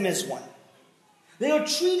regards them as one. They are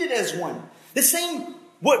treated as one. The same,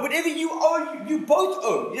 whatever you owe, you both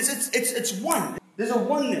owe. It's one. There's a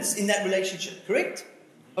oneness in that relationship, correct?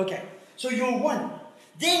 Okay, so you're one.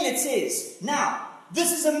 Then it says, now,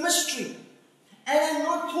 this is a mystery. And I'm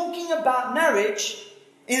not talking about marriage.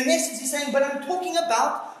 In essence, he's saying, but I'm talking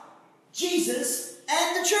about Jesus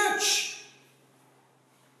and the church.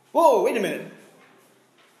 Whoa, wait a minute.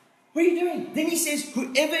 What are you doing? Then he says,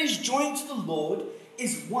 whoever is joined to the Lord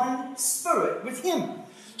is one spirit with him.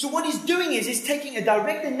 So what he's doing is he's taking a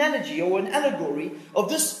direct analogy or an allegory of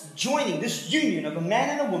this joining, this union of a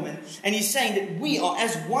man and a woman, and he's saying that we are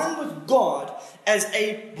as one with God as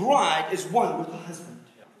a bride is one with her husband.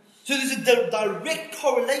 So there's a direct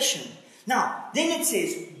correlation. Now, then it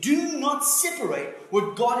says, do not separate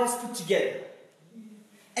what God has put together.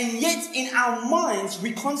 And yet in our minds,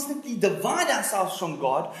 we constantly divide ourselves from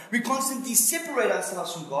God. We constantly separate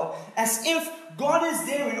ourselves from God as if God is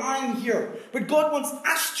there and I am here. But God wants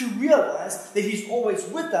us to realize that he's always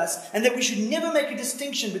with us, and that we should never make a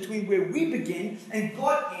distinction between where we begin and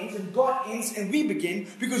God ends and we begin,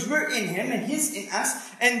 because we're in him and he's in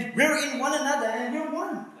us and we're in one another and we're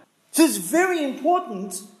one. So it's very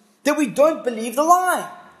important that we don't believe the lie.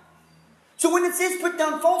 So when it says put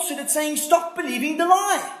down falsehood, it's saying stop believing the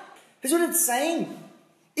lie. That's what it's saying.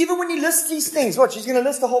 Even when he lists these things, watch, he's going to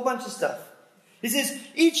list a whole bunch of stuff. He says,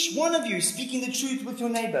 each one of you speaking the truth with your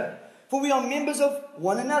neighbor, for we are members of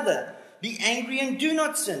one another. Be angry and do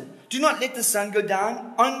not sin. Do not let the sun go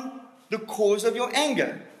down on the cause of your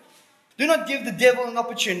anger. Do not give the devil an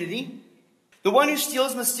opportunity. The one who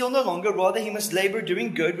steals must steal no longer, rather he must labor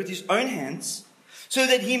doing good with his own hands, so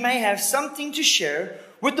that he may have something to share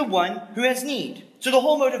with the one who has need. So the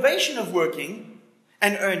whole motivation of working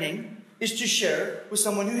and earning is to share with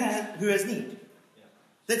someone who has need.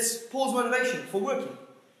 That's Paul's motivation for working.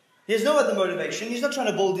 He has no other motivation. He's not trying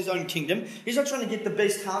to build his own kingdom. He's not trying to get the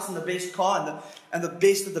best house and the best car and the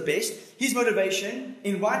best of the best. His motivation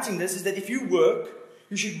in writing this is that if you work,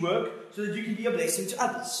 you should work so that you can be a blessing to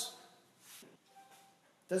others.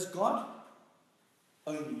 Does God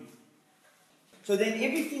own you? So then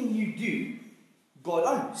everything you do, God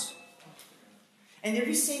owns. And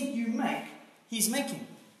every cent you make, he's making.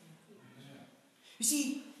 You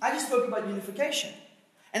see, I just spoke about unification.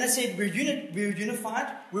 And I said, we're unified,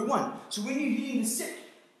 we're one. So when you're healing the sick,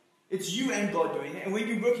 it's you and God doing it. And when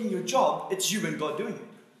you're working your job, it's you and God doing it.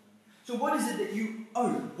 So what is it that you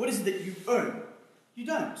own? What is it that you earn? You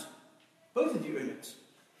don't. Both of you earn it.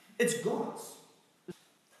 It's God's.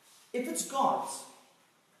 If it's God's,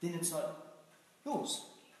 then it's not yours.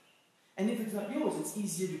 And if it's not yours, it's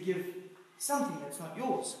easier to give something that's not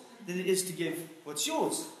yours than it is to give what's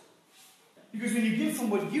yours. Because when you give from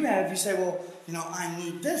what you have, you say, well, I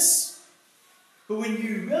need this. But when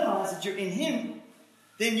you realize that you're in him,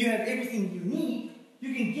 then you have everything you need.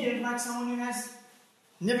 You can give like someone who has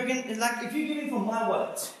never been, like if you're giving from my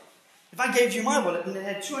wallet. If I gave you my wallet and it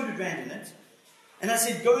had 200 rand in it, and I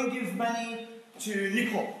said, go and give money to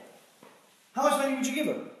Nicole. How much money would you give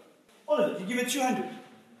her? All of it. You give her 200.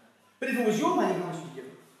 But if it was your money, how much would you give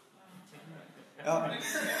her?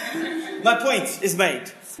 My point is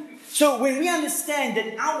made. So when we understand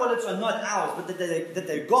that our wallets are not ours, but that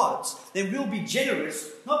they're God's, then we'll be generous,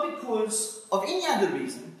 not because of any other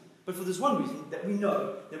reason, but for this one reason, that we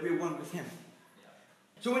know that we're one with Him.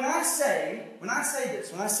 So when I say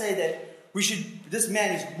that this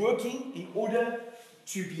man is working in order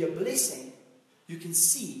to be a blessing, you can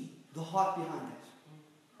see the heart behind it.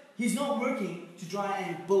 He's not working to try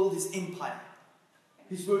and build his empire.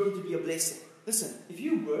 He's working to be a blessing. Listen, if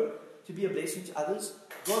you work to be a blessing to others,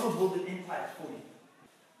 God will build an empire for you.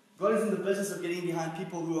 God is in the business of getting behind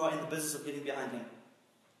people who are in the business of getting behind Him.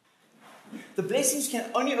 The blessings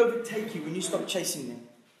can only overtake you when you stop chasing them.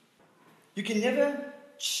 You can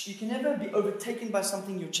never be overtaken by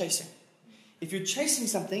something you're chasing. If you're chasing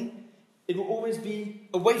something, it will always be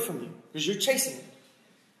away from you because you're chasing it.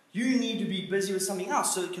 You need to be busy with something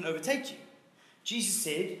else so it can overtake you. Jesus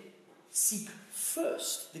said, seek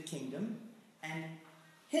first the kingdom and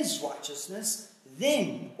His righteousness,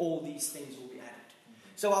 then all these things will be added.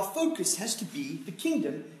 So our focus has to be the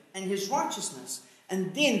kingdom and His righteousness,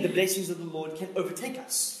 and then the blessings of the Lord can overtake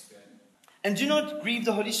us. And do not grieve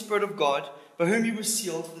the Holy Spirit of God, by whom you were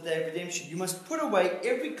sealed for the day of redemption. You must put away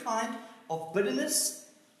every kind of bitterness,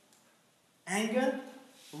 anger,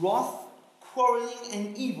 wrath, quarreling,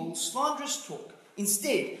 and evil, slanderous talk.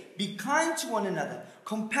 Instead, be kind to one another,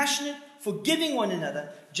 compassionate, forgiving one another,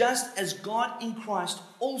 just as God in Christ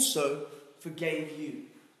also forgave you.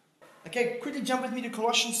 Okay, quickly jump with me to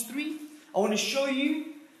Colossians 3. I want to show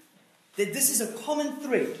you that this is a common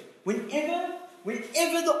thread. Whenever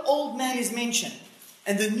the old man is mentioned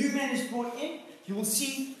and the new man is brought in, you will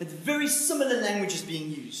see that very similar language is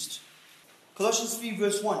being used. Colossians 3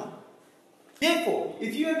 verse 1. Therefore,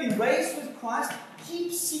 if you have been raised with Christ,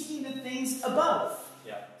 keep seeking the things above.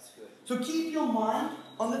 Yeah, that's good. So keep your mind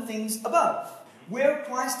on the things above, where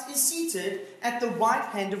Christ is seated at the right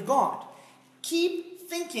hand of God. Keep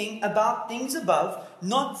thinking about things above,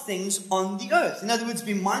 not things on the earth. In other words,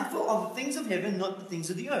 be mindful of the things of heaven, not the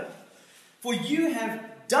things of the earth. For you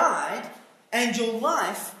have died, and your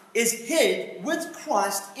life is hid with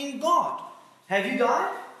Christ in God. Have you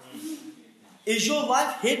died? Is your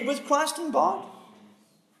life hid with Christ in God?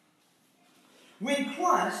 When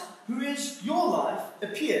Christ, who is your life,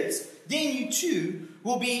 appears, then you too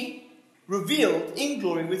will be revealed in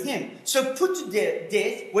glory with Him. So put to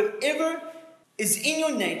death whatever is in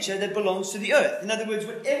your nature that belongs to the earth. In other words,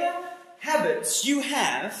 whatever habits you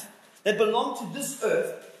have that belong to this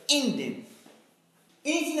earth, end them.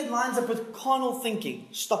 Anything that lines up with carnal thinking,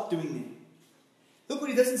 stop doing them. Look what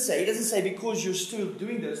He doesn't say. He doesn't say because you're still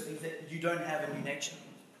doing those things that you don't have a new nature.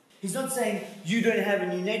 He's not saying you don't have a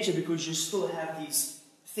new nature because you still have these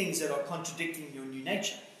things that are contradicting your new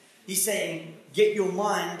nature. He's saying get your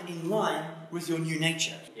mind in line with your new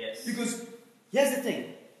nature. Yes. Because here's the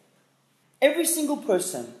thing. Every single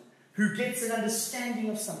person who gets an understanding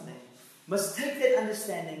of something must take that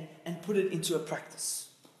understanding and put it into a practice,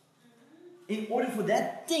 in order for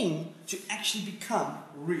that thing to actually become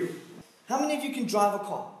real. How many of you can drive a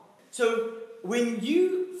car? So when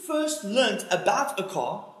you first learnt about a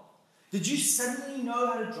car, did you suddenly know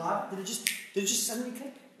how to drive? Did it just suddenly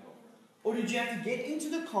click? Or did you have to get into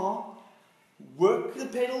the car, work the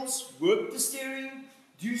pedals, work the steering,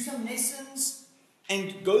 do some lessons,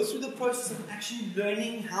 and go through the process of actually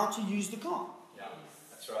learning how to use the car? Yeah,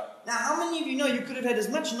 that's right. Now, how many of you know you could have had as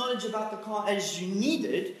much knowledge about the car as you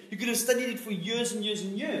needed? You could have studied it for years and years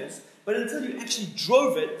and years, but until you actually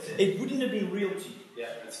drove it, it wouldn't have been real to you. Yeah,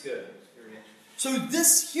 that's good. Very interesting. So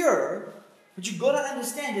this here, what you've got to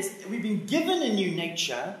understand is we've been given a new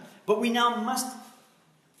nature, but we now must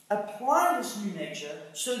apply this new nature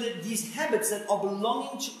so that these habits that are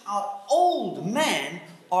belonging to our old man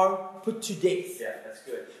are put to death. Yeah, that's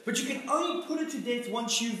good. But you can only put it to death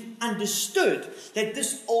once you've understood that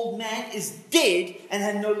this old man is dead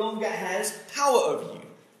and no longer has power over you.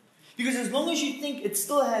 Because as long as you think it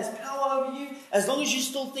still has power over you, as long as you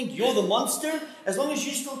still think you're the monster, as long as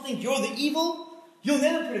you still think you're the evil, you'll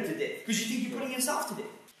never put it to death because you think you're putting yourself to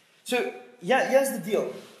death. So, here's the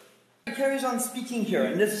deal. He carries on speaking here,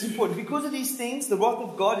 and this is important. Because of these things, the wrath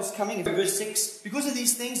of God is coming. In verse 6, because of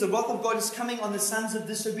these things, the wrath of God is coming on the sons of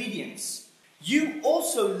disobedience. You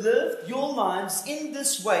also lived your lives in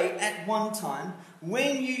this way at one time,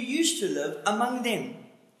 when you used to live among them.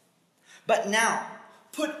 But now,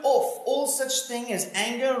 put off all such thing as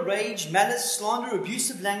anger, rage, malice, slander,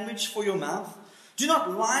 abusive language for your mouth. Do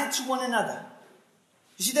not lie to one another.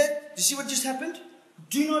 You see that? Do you see what just happened?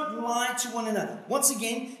 Do not lie to one another. Once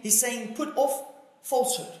again, he's saying put off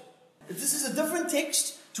falsehood. This is a different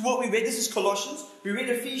text to what we read. This is Colossians. We read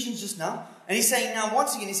Ephesians just now. And he's saying now,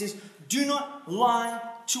 once again, he says, do not lie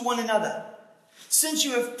to one another, since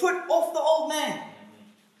you have put off the old man.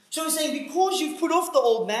 So he's saying, because you've put off the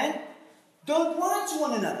old man, don't lie to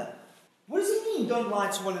one another. What does he mean, don't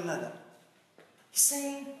lie to one another? He's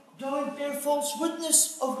saying, don't bear false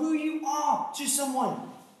witness of who you are to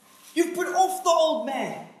someone. You've put off the old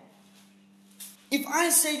man. If I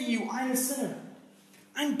say to you, I'm a sinner,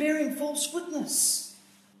 I'm bearing false witness.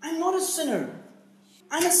 I'm not a sinner.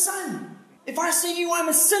 I'm a son. If I say to you, I'm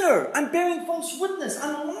a sinner, I'm bearing false witness.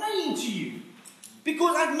 I'm lying to you.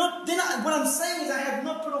 Because what I'm saying is I have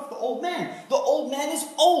not put off the old man. The old man is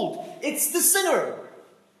old. It's the sinner.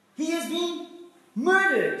 He has been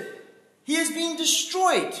murdered. He has been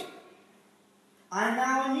destroyed. I'm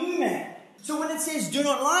now a new man. So when it says do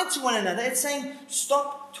not lie to one another, it's saying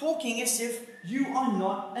stop talking as if you are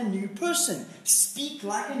not a new person. Speak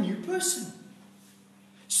like a new person.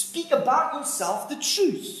 Speak about yourself the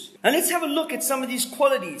truth. And let's have a look at some of these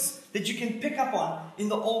qualities that you can pick up on in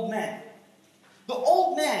the old man. The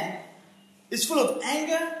old man is full of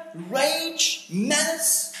anger, rage,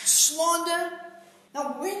 malice, slander.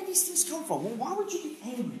 Now, where do these things come from? Well, why would you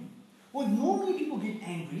get angry? Well, normally people get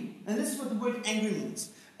angry, and this is what the word angry means.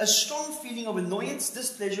 A strong feeling of annoyance,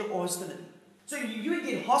 displeasure, or hostility. So you would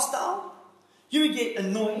get hostile, you would get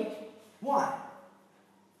annoyed. Why?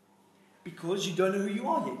 Because you don't know who you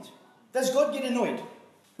are yet. Does God get annoyed?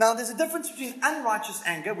 Now, there's a difference between unrighteous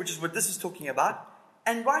anger, which is what this is talking about,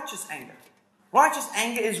 and righteous anger. Righteous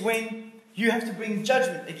anger is when you have to bring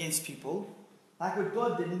judgment against people, like what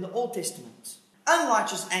God did in the Old Testament.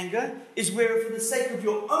 Unrighteous anger is where, for the sake of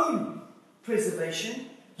your own preservation,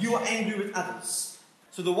 you are angry with others.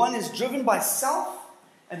 So the one is driven by self,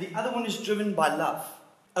 and the other one is driven by love.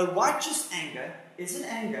 A righteous anger is an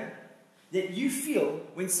anger that you feel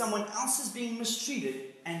when someone else is being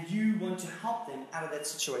mistreated and you want to help them out of that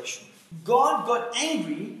situation. God got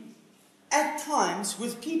angry at times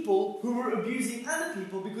with people who were abusing other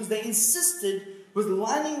people because they insisted with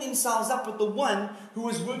lining themselves up with the one who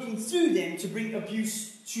was working through them to bring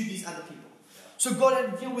abuse to these other people. So God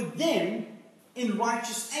had to deal with them in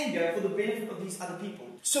righteous anger for the benefit of these other people.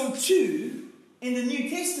 So too, in the New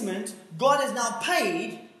Testament, God has now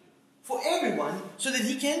paid for everyone so that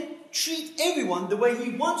He can treat everyone the way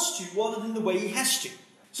He wants to rather than the way He has to.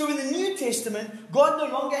 So in the New Testament, God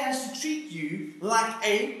no longer has to treat you like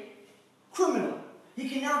a criminal. He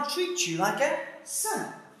can now treat you like a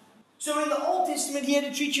son. So in the Old Testament, He had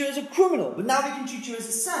to treat you as a criminal, but now He can treat you as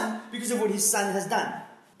a son because of what His Son has done.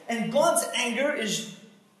 And God's anger is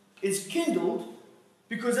kindled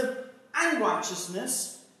because of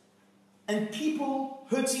unrighteousness and people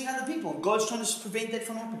hurting other people. God's trying to prevent that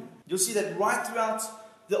from happening. You'll see that right throughout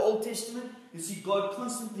the Old Testament. You see God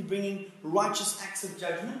constantly bringing righteous acts of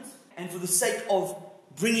judgment, and for the sake of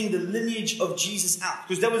bringing the lineage of Jesus out,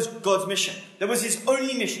 because that was God's mission. That was His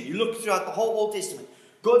only mission. You look throughout the whole Old Testament.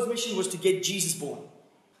 God's mission was to get Jesus born.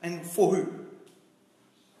 And for who?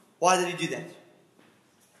 Why did He do that?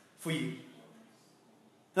 For you.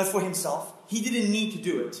 Not for Himself. He didn't need to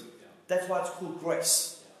do it. That's why it's called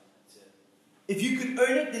grace. If you could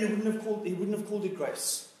earn it, then He wouldn't have called it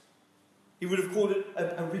grace. He would have called it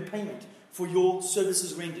a repayment for your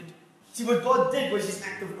services rendered. See, what God did was His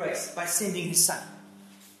act of grace by sending His Son.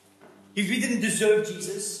 If we didn't deserve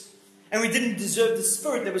Jesus, and we didn't deserve the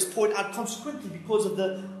Spirit that was poured out consequently because of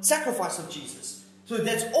the sacrifice of Jesus. So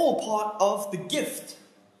that's all part of the gift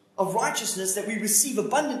of righteousness that we receive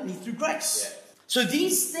abundantly through grace. Yeah. So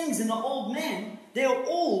these things in the old man, they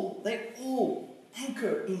all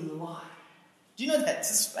anchor in lie. Do you know that?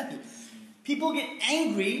 It's funny. People get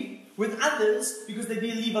angry with others because they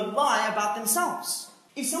believe a lie about themselves.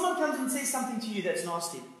 If someone comes and says something to you that's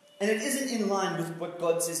nasty, and it isn't in line with what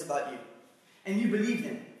God says about you, and you believe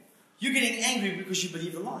them, you're getting angry because you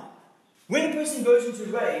believe the lie. When a person goes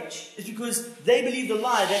into rage, it's because they believe the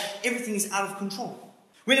lie that everything is out of control.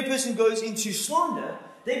 When a person goes into slander,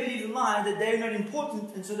 they believe the lie that they're not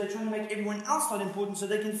important, and so they're trying to make everyone else not important so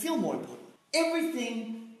they can feel more important.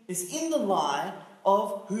 Everything is in the lie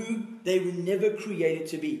of who they were never created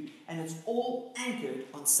to be. And it's all anchored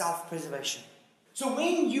on self-preservation. So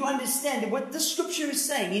when you understand that what this scripture is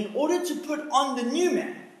saying, in order to put on the new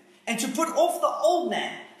man and to put off the old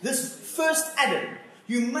man, this first Adam,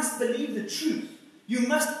 you must believe the truth. You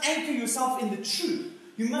must anchor yourself in the truth.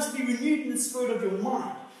 You must be renewed in the spirit of your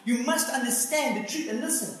mind. You must understand the truth. And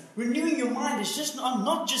listen, renewing your mind is just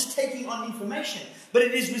not just taking on information, but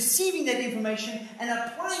it is receiving that information and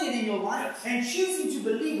applying it in your life and choosing to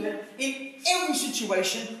believe it in every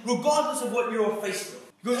situation, regardless of what you're faced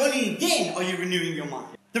with. Because only then are you renewing your mind.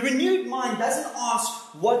 The renewed mind doesn't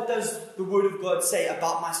ask, what does the Word of God say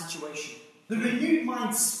about my situation? The renewed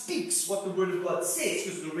mind speaks what the Word of God says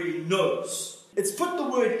because it already knows. It's put the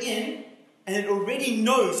Word in and it already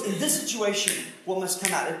knows in this situation what must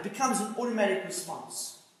come out. It becomes an automatic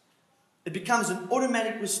response. It becomes an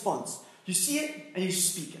automatic response. You see it and you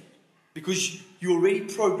speak it because you're already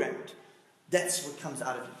programmed. That's what comes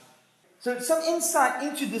out of you. So some insight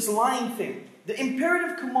into this lying thing. The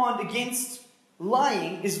imperative command against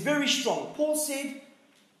lying is very strong. Paul said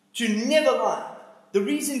to never lie. The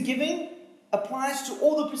reason giving applies to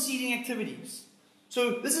all the preceding activities.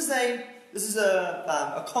 So this is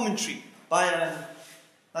a commentary by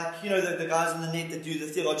the guys on the net that do the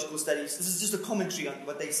theological studies. This is just a commentary on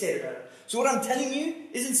what they said about it. So what I'm telling you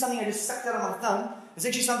isn't something I just sucked out of my thumb. It's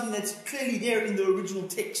actually something that's clearly there in the original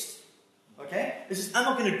text. Okay? It's just, I'm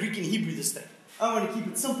not going to Greek and Hebrew this thing. I'm going to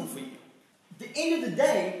keep it simple for you. At the end of the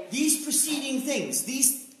day, these preceding things,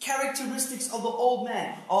 these characteristics of the old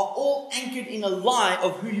man are all anchored in a lie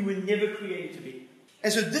of who you were never created to be.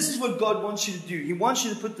 And so this is what God wants you to do. He wants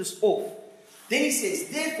you to put this off. Then he says,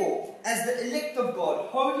 therefore, as the elect of God,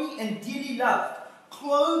 holy and dearly loved,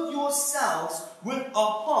 clothe yourselves with a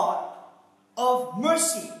heart of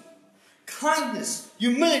mercy, kindness,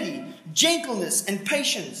 humility, gentleness, and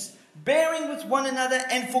patience, bearing with one another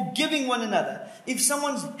and forgiving one another. If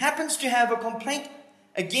someone happens to have a complaint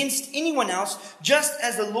against anyone else, just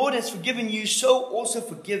as the Lord has forgiven you, so also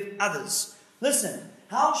forgive others. Listen,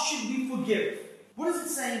 how should we forgive? What is it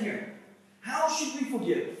saying here? How should we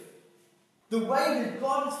forgive? The way that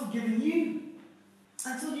God has forgiven you.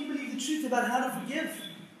 Until you believe the truth about how to forgive.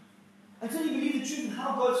 Until you believe the truth of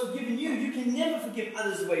how God's forgiven you, you can never forgive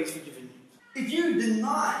others the way He's forgiven you. If you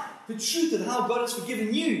deny the truth of how God has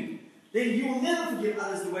forgiven you, then you will never forgive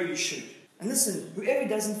others the way you should. And listen, whoever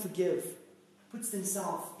doesn't forgive puts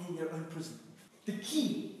themselves in their own prison. The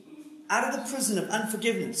key out of the prison of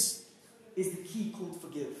unforgiveness is the key called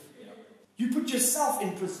forgive. You put yourself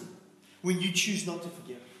in prison when you choose not to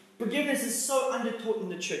forgive. Forgiveness is so undertaught in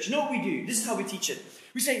the church. You know what we do? This is how we teach it.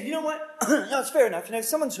 We say, you know what? No, it's fair enough. If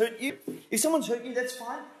someone's hurt you, that's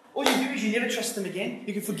fine. All you do is you never trust them again.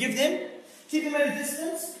 You can forgive them, keep them at a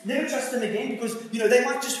distance, never trust them again because, they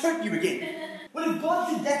might just hurt you again. Well, if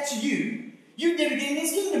God did that to you, you'd never get in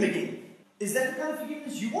His kingdom again. Is that the kind of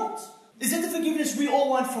forgiveness you want? Is that the forgiveness we all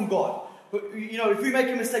want from God? If we make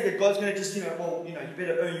a mistake that God's going to just, you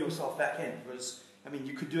better earn yourself back in because,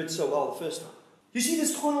 you could do it so well the first time. You see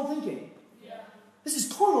this carnal thinking? Yeah. This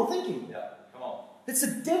is carnal thinking. Yeah, come on. It's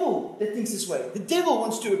the devil that thinks this way. The devil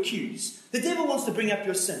wants to accuse. The devil wants to bring up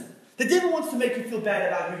your sin. The devil wants to make you feel bad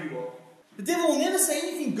about who you are. The devil will never say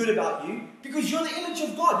anything good about you because you're the image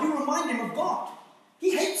of God. You remind him of God.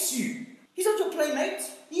 He hates you. He's not your playmate.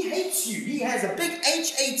 He hates you. He has a big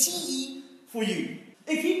H-A-T-E for you.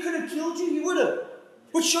 If he could have killed you, he would have.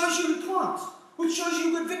 Which shows you he can't. Which shows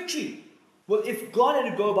you good victory. Well, if God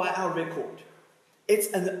had to go by our record, it's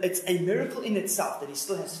a miracle in itself that He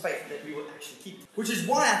still has faith that we will actually keep. Which is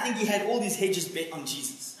why I think He had all these hedges bet on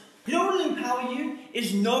Jesus. You know what will empower you?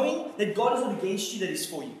 Is knowing that God is not against you, that He's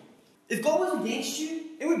for you. If God was against you,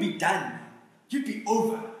 it would be done. You'd be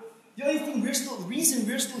over. The only thing the reason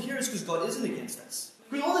we're still here is because God isn't against us.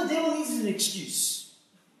 Because all the devil needs is an excuse.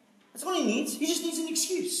 That's all he needs. He just needs an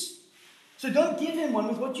excuse. So don't give him one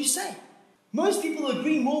with what you say. Most people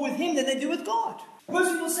agree more with him than they do with God.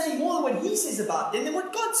 Most people say more than what he says about them than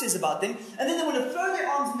what God says about them. And then they want to throw their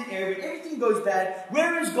arms in the air when everything goes bad.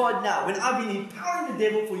 Where is God now? When I've been empowering the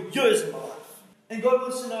devil for years in my life. And God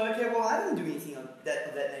wants to know, okay, well, I didn't do anything of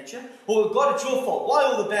that nature. Or God, it's your fault. Why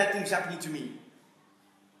are all the bad things happening to me?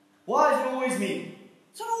 Why is it always me?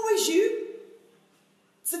 It's not always you.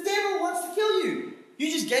 It's the devil who wants to kill you.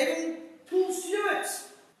 You just gave him tools to do it.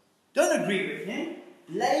 Don't agree with him.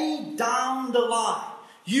 Lay down the lie.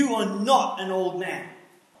 You are not an old man.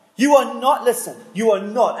 You are not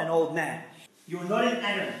an old man. You are not an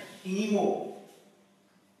Adam anymore.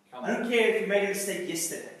 I don't care if you made a mistake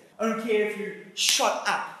yesterday. I don't care if you shot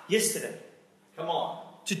up yesterday. Come on.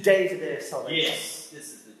 Today is the day of salvation. Yes,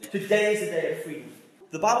 this is the day. Today is the day of freedom.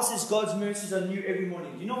 The Bible says God's mercies are new every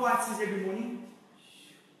morning. You know why it says every morning?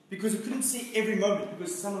 Because we couldn't see every moment.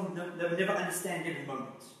 Because someone they would never understand every moment.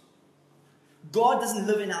 God doesn't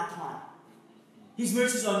live in our time. His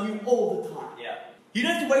mercies are new all the time. Yeah. You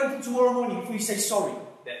don't have to wait until tomorrow morning before you say sorry.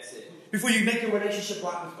 That's it. Before you make your relationship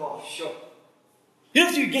right with God. Sure. You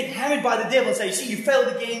don't have to get hammered by the devil and say, you see, you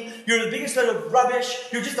failed again. You're the biggest load of rubbish.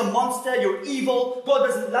 You're just a monster. You're evil. God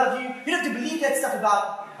doesn't love you. You don't have to believe that stuff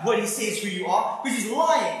about what He says who you are. Because He's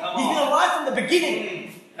lying. He's been a lie from the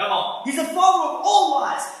beginning. Come on. He's the father of all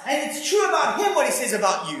lies. And it's true about Him what He says cares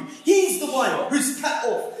about you. He's the one who's cut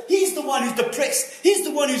off. He's the one who's depressed. He's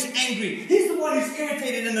the one who's angry. He's the one who's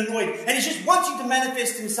irritated and annoyed. And he's just wanting to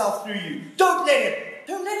manifest himself through you. Don't let him.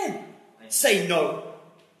 Don't let him. Say no.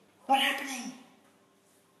 Not happening.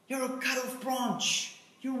 You're a cut off branch.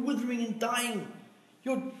 You're withering and dying.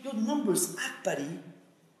 Your number's up, buddy.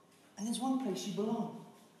 And there's one place you belong.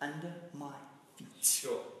 Under my feet.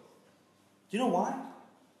 Sure. Do you know why?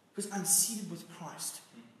 Because I'm seated with Christ,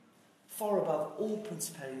 far above all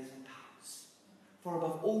principalities and powers, far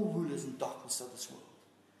above all rulers and darkness of this world.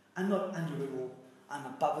 I'm not under it all, I'm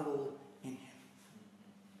above it all in Him.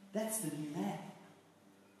 That's the new man.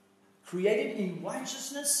 Created in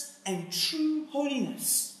righteousness and true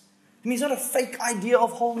holiness. I mean, it's not a fake idea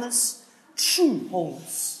of wholeness, true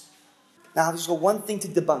wholeness. Now, I've just got one thing to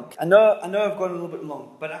debunk. I know I've gone a little bit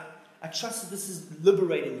long, but I trust that this is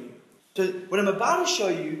liberating you. So what I'm about to show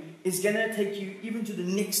you is going to take you even to the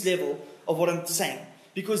next level of what I'm saying.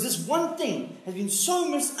 Because this one thing has been so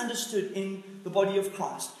misunderstood in the body of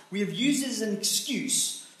Christ. We have used it as an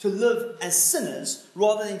excuse to live as sinners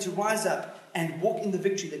rather than to rise up and walk in the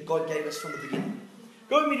victory that God gave us from the beginning.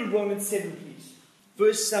 Go with me to Romans 7, please.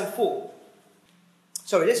 Verse 4.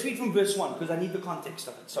 Sorry, let's read from verse 1 because I need the context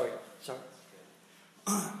of it. Sorry.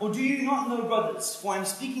 Or do you not know, brothers? For I am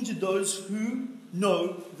speaking to those who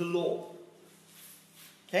know the law.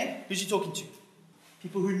 Okay? Who's he talking to?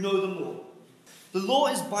 People who know the law. The law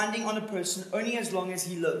is binding on a person only as long as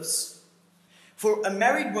he lives. For a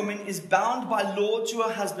married woman is bound by law to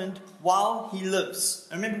her husband while he lives.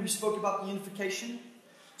 And remember we spoke about the unification?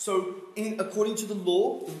 So according to the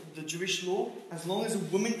law, the Jewish law, as long as a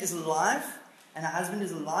woman is alive and her husband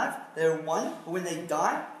is alive, they are one. But when they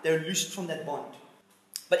die, they are loosed from that bond.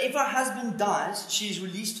 But if her husband dies, she is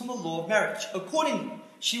released from the law of marriage. Accordingly,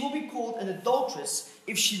 she will be called an adulteress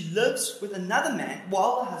if she lives with another man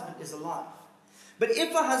while her husband is alive. But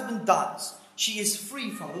if her husband dies, she is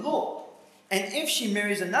free from the law. And if she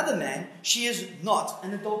marries another man, she is not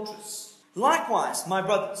an adulteress. Likewise, my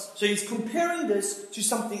brothers. So he's comparing this to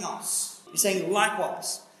something else. He's saying,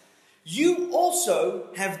 likewise, you also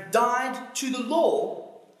have died to the law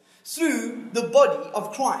through the body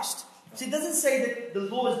of Christ. So it doesn't say that the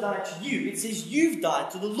law has died to you. It says you've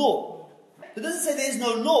died to the law. It doesn't say there's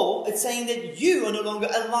no law. It's saying that you are no longer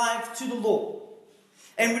alive to the law.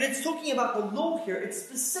 And when it's talking about the law here, it's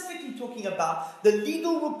specifically talking about the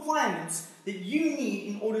legal requirements that you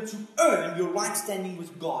need in order to earn your right standing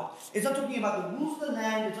with God. It's not talking about the rules of the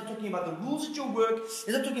land. It's not talking about the rules at your work. It's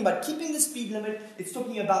not talking about keeping the speed limit. It's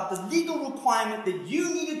talking about the legal requirement that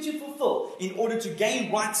you needed to fulfill in order to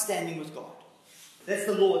gain right standing with God. That's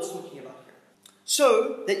the law it's talking about here.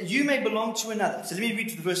 So that you may belong to another. So let me read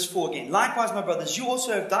to the verse 4 again. Likewise, my brothers, you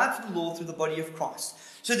also have died to the law through the body of Christ,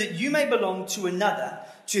 so that you may belong to another,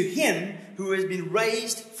 to Him who has been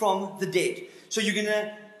raised from the dead. So you're going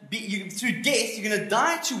to be, through death, you're going to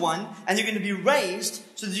die to one, and you're going to be raised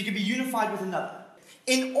so that you can be unified with another.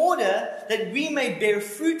 In order that we may bear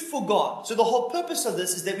fruit for God. So the whole purpose of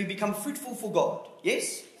this is that we become fruitful for God.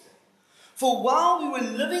 Yes? For while we were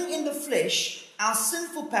living in the flesh, our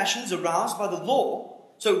sinful passions aroused by the law.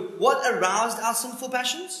 So what aroused our sinful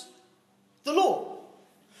passions? The law.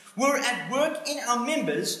 Were at work in our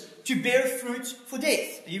members to bear fruit for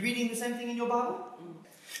death. Are you reading the same thing in your Bible?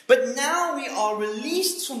 But now we are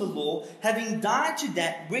released from the law, having died to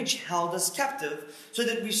that which held us captive, so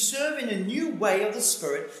that we serve in a new way of the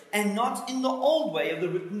Spirit and not in the old way of the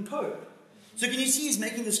written code. So can you see he's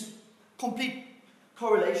making this complete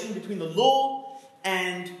correlation between the law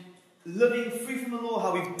and living free from the law,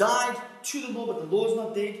 how we've died to the law, but the law is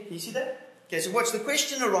not dead. Can you see that? Okay, so watch. The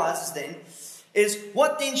question arises then is,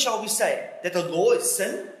 what then shall we say? That the law is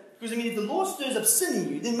sin? Because, if the law stirs up sin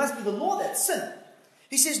in you, then it must be the law that's sin.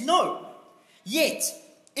 He says, no. Yet,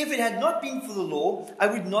 if it had not been for the law, I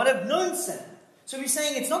would not have known sin. So he's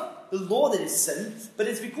saying it's not the law that is sin, but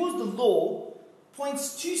it's because the law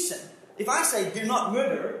points to sin. If I say, do not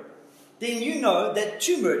murder, then you know that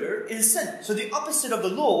to murder is sin. So the opposite of the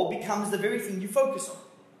law becomes the very thing you focus on.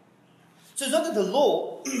 So it's not that the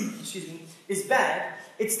law, is bad.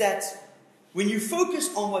 It's that when you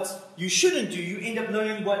focus on what you shouldn't do, you end up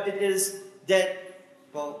knowing what it is that,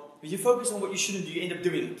 when you focus on what you shouldn't do, you end up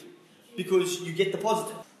doing it. Because you get the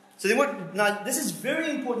positive. So then now this is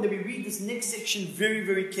very important that we read this next section very,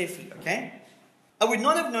 very carefully, okay? I would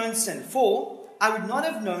not have known sin, for I would not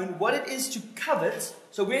have known what it is to covet.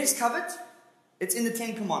 So where is covet? It's in the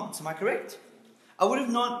Ten Commandments, am I correct? I would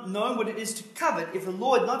have not known what it is to covet if the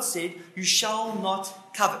law had not said, you shall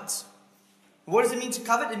not covet. What does it mean to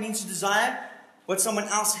covet? It means to desire what someone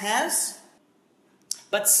else has.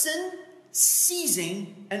 But sin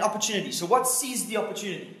seizing an opportunity. So what seized the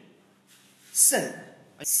opportunity? Sin.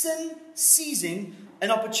 Sin seizing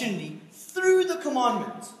an opportunity through the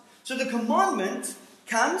commandment. So the commandment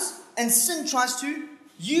comes and sin tries to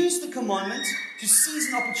use the commandment to seize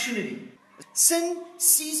an opportunity. Sin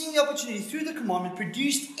seizing the opportunity through the commandment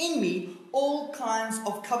produced in me all kinds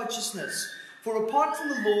of covetousness. For apart from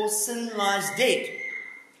the law, sin lies dead.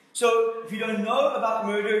 So if you don't know about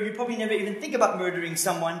murder, you probably never even think about murdering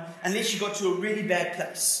someone unless you got to a really bad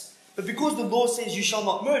place. But because the law says you shall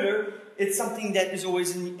not murder, it's something that is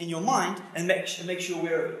always in your mind and makes you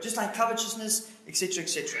aware of it. Just like covetousness, etc.,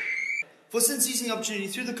 etc. For sin seizing the opportunity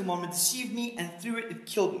through the commandment deceived me, and through it it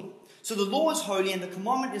killed me. So the law is holy, and the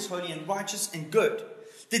commandment is holy and righteous and good.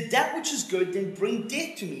 Did that which is good then bring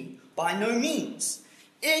death to me? By no means.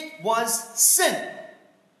 It was sin.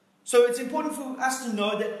 So it's important for us to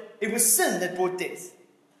know that it was sin that brought death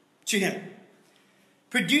to him,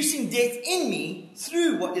 producing death in me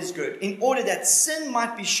through what is good, in order that sin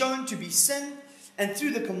might be shown to be sin, and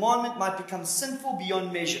through the commandment might become sinful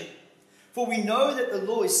beyond measure. For we know that the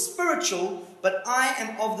law is spiritual, but I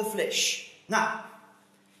am of the flesh. Now,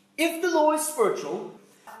 if the law is spiritual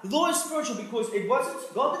because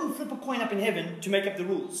God didn't flip a coin up in heaven to make up the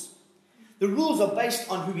rules. The rules are based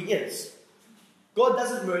on who He is. God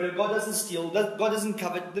doesn't murder, God doesn't steal, God doesn't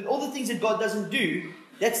covet. All the things that God doesn't do,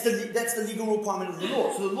 that's the legal requirement of the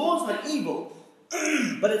law. So the law is not evil,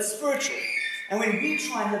 but it's spiritual. And when we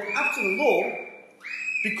try and live up to the law,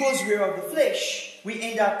 because we're of the flesh, we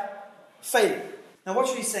end up failing. Now watch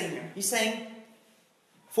what he's saying here. He's saying,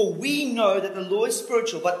 for we know that the law is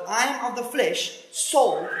spiritual, but I am of the flesh,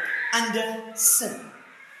 sold under sin.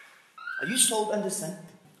 Are you sold under sin?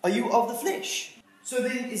 Are you of the flesh? So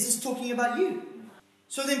then, is this talking about you?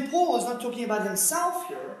 So then Paul is not talking about himself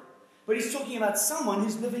here, but he's talking about someone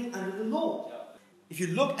who's living under the law. If you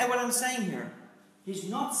look at what I'm saying here, he's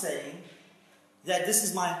not saying that this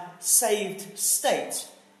is my saved state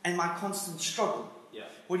and my constant struggle. Yeah.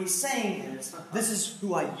 What he's saying is, this is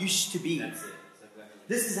who I used to be. That's it.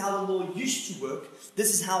 This is how the law used to work.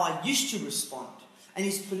 This is how I used to respond. And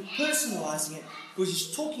he's personalizing it because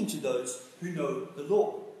he's talking to those who know the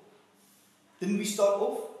law. Didn't we start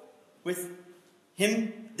off with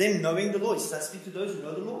them knowing the law? He says, I speak to those who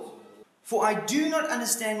know the law. For I do not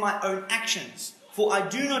understand my own actions. For I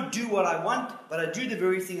do not do what I want, but I do the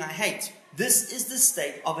very thing I hate. This is the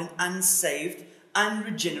state of an unsaved,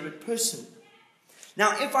 unregenerate person.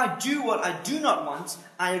 Now, if I do what I do not want,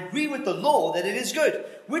 I agree with the law that it is good.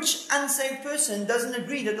 Which unsaved person doesn't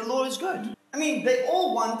agree that the law is good? I mean, they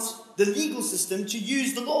all want the legal system to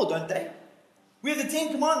use the law, don't they? We have the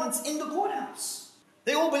 10 Commandments in the courthouse.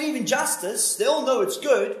 They all believe in justice. They all know it's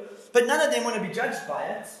good, but none of them want to be judged by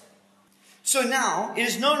it. So now, it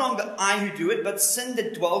is no longer I who do it, but sin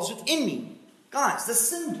that dwells within me. Guys, does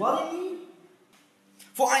sin dwell in me?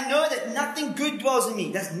 For I know that nothing good dwells in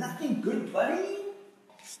me. Does nothing good dwell in me?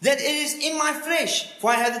 That it is in my flesh. For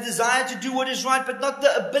I have the desire to do what is right, but not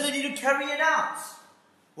the ability to carry it out.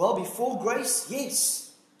 Well, before grace,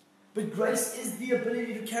 yes. But grace is the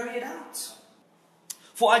ability to carry it out.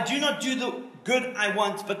 For I do not do the good I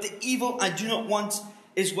want, but the evil I do not want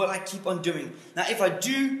is what I keep on doing. Now, if I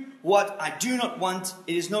do what I do not want,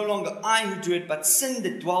 it is no longer I who do it, but sin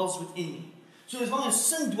that dwells within me. So as long as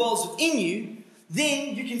sin dwells within you,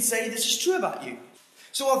 then you can say this is true about you.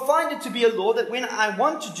 So I find it to be a law that when I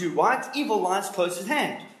want to do right, evil lies close at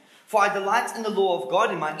hand. For I delight in the law of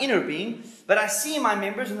God in my inner being, but I see in my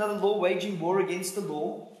members another law waging war against the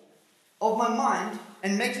law of my mind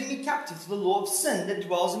and making me captive to the law of sin that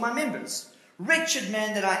dwells in my members. Wretched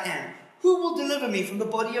man that I am, who will deliver me from the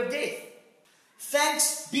body of death?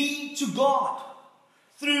 Thanks be to God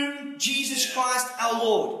through Jesus Christ our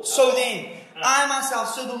Lord. So then, I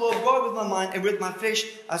myself serve the law of God with my mind, and with my flesh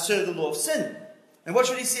I serve the law of sin. And watch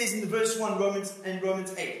what he says in the verse 1,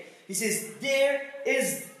 Romans 8. He says, there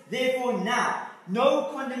is therefore now no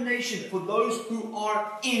condemnation for those who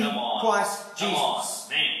are in Christ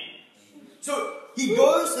Jesus. So he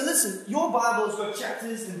goes, and listen, your Bible has got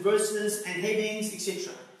chapters and verses and headings,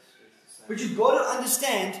 etc. But you've got to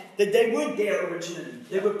understand that they weren't there originally.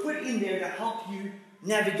 They were put in there to help you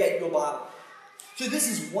navigate your Bible. So this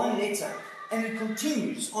is one letter, and it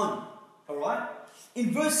continues on. Alright?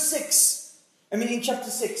 In chapter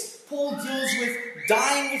 6, Paul deals with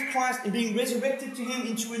dying with Christ and being resurrected to Him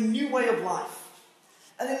into a new way of life.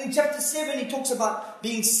 And then in chapter 7, he talks about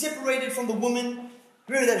being separated from the woman.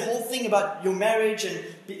 Remember that whole thing about your marriage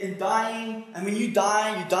and dying, and when you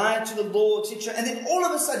die to the law, etc. And then all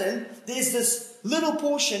of a sudden, there's this little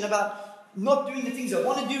portion about not doing the things I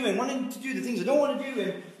want to do and wanting to do the things I don't want to do,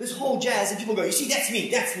 and this whole jazz, and people go, you see, that's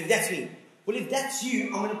me. Well, if that's you,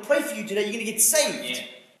 I'm going to pray for you today. You're going to get saved. Yeah.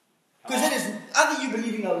 Because that is either you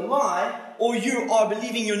believing a lie or you are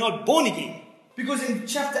believing you're not born again. Because in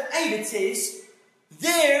chapter 8 it says,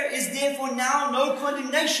 there is therefore now no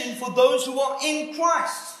condemnation for those who are in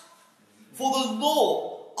Christ. For the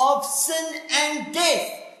law of sin and death,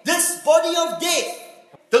 this body of death,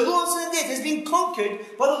 the law of sin and death has been conquered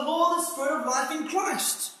by the law of the Spirit of life in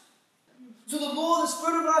Christ. So the law of the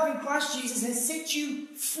Spirit of life in Christ Jesus has set you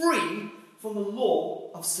free from the law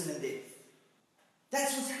of sin and death.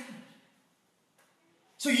 That's what's happened.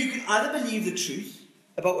 So you can either believe the truth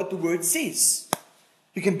about what the Word says.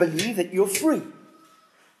 You can believe that you're free.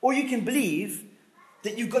 Or you can believe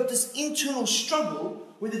that you've got this internal struggle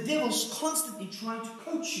where the devil's constantly trying to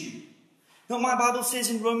coach you. Now my Bible says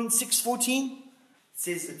in Romans 6:14, it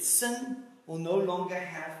says that sin will no longer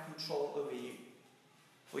have control over you.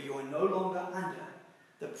 For you are no longer under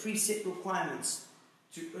the preset requirements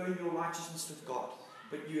to earn your righteousness with God.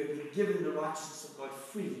 But you have been given the righteousness of God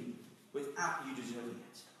freely without you deserving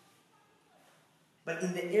it. But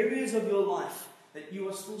in the areas of your life that you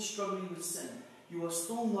are still struggling with sin, you are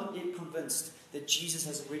still not yet convinced that Jesus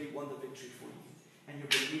has already won the victory for you. And you're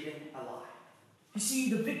believing a lie. You see,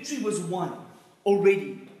 the victory was won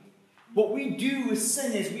already. What we do with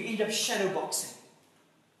sin is we end up shadowboxing.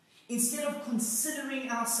 Instead of considering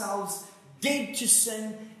ourselves dead to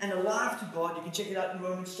sin and alive to God, you can check it out in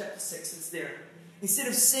Romans chapter 6, it's there. Instead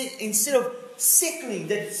of settling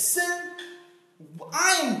that sin,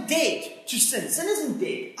 I am dead to sin. Sin isn't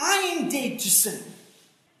dead. I am dead to sin.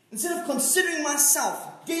 Instead of considering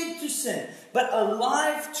myself dead to sin, but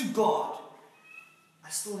alive to God, I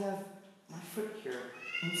still have my foot here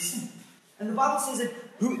in sin. And the Bible says that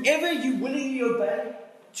whoever you willingly obey,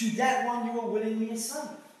 to that one you are willingly a son.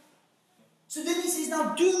 So then he says,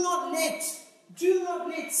 now do not let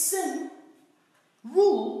sin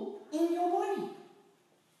rule in your body.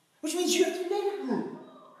 Which means you have to let it rule.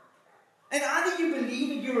 And either you believe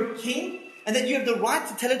that you're a king and that you have the right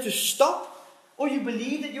to tell it to stop, or you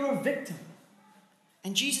believe that you're a victim.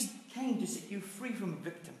 And Jesus came to set you free from a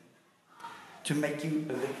victim, to make you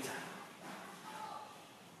a victor.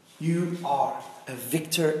 You are a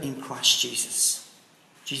victor in Christ Jesus.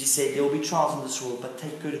 Jesus said, there will be trials in this world, but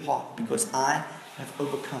take good heart, because I have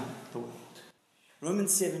overcome the world.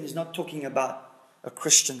 Romans 7 is not talking about a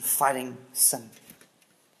Christian fighting sin.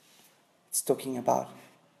 It's talking about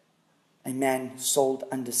a man sold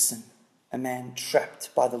under sin, a man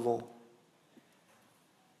trapped by the law.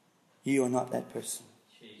 You are not that person.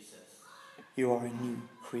 Jesus. You are a new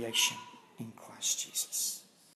creation in Christ Jesus.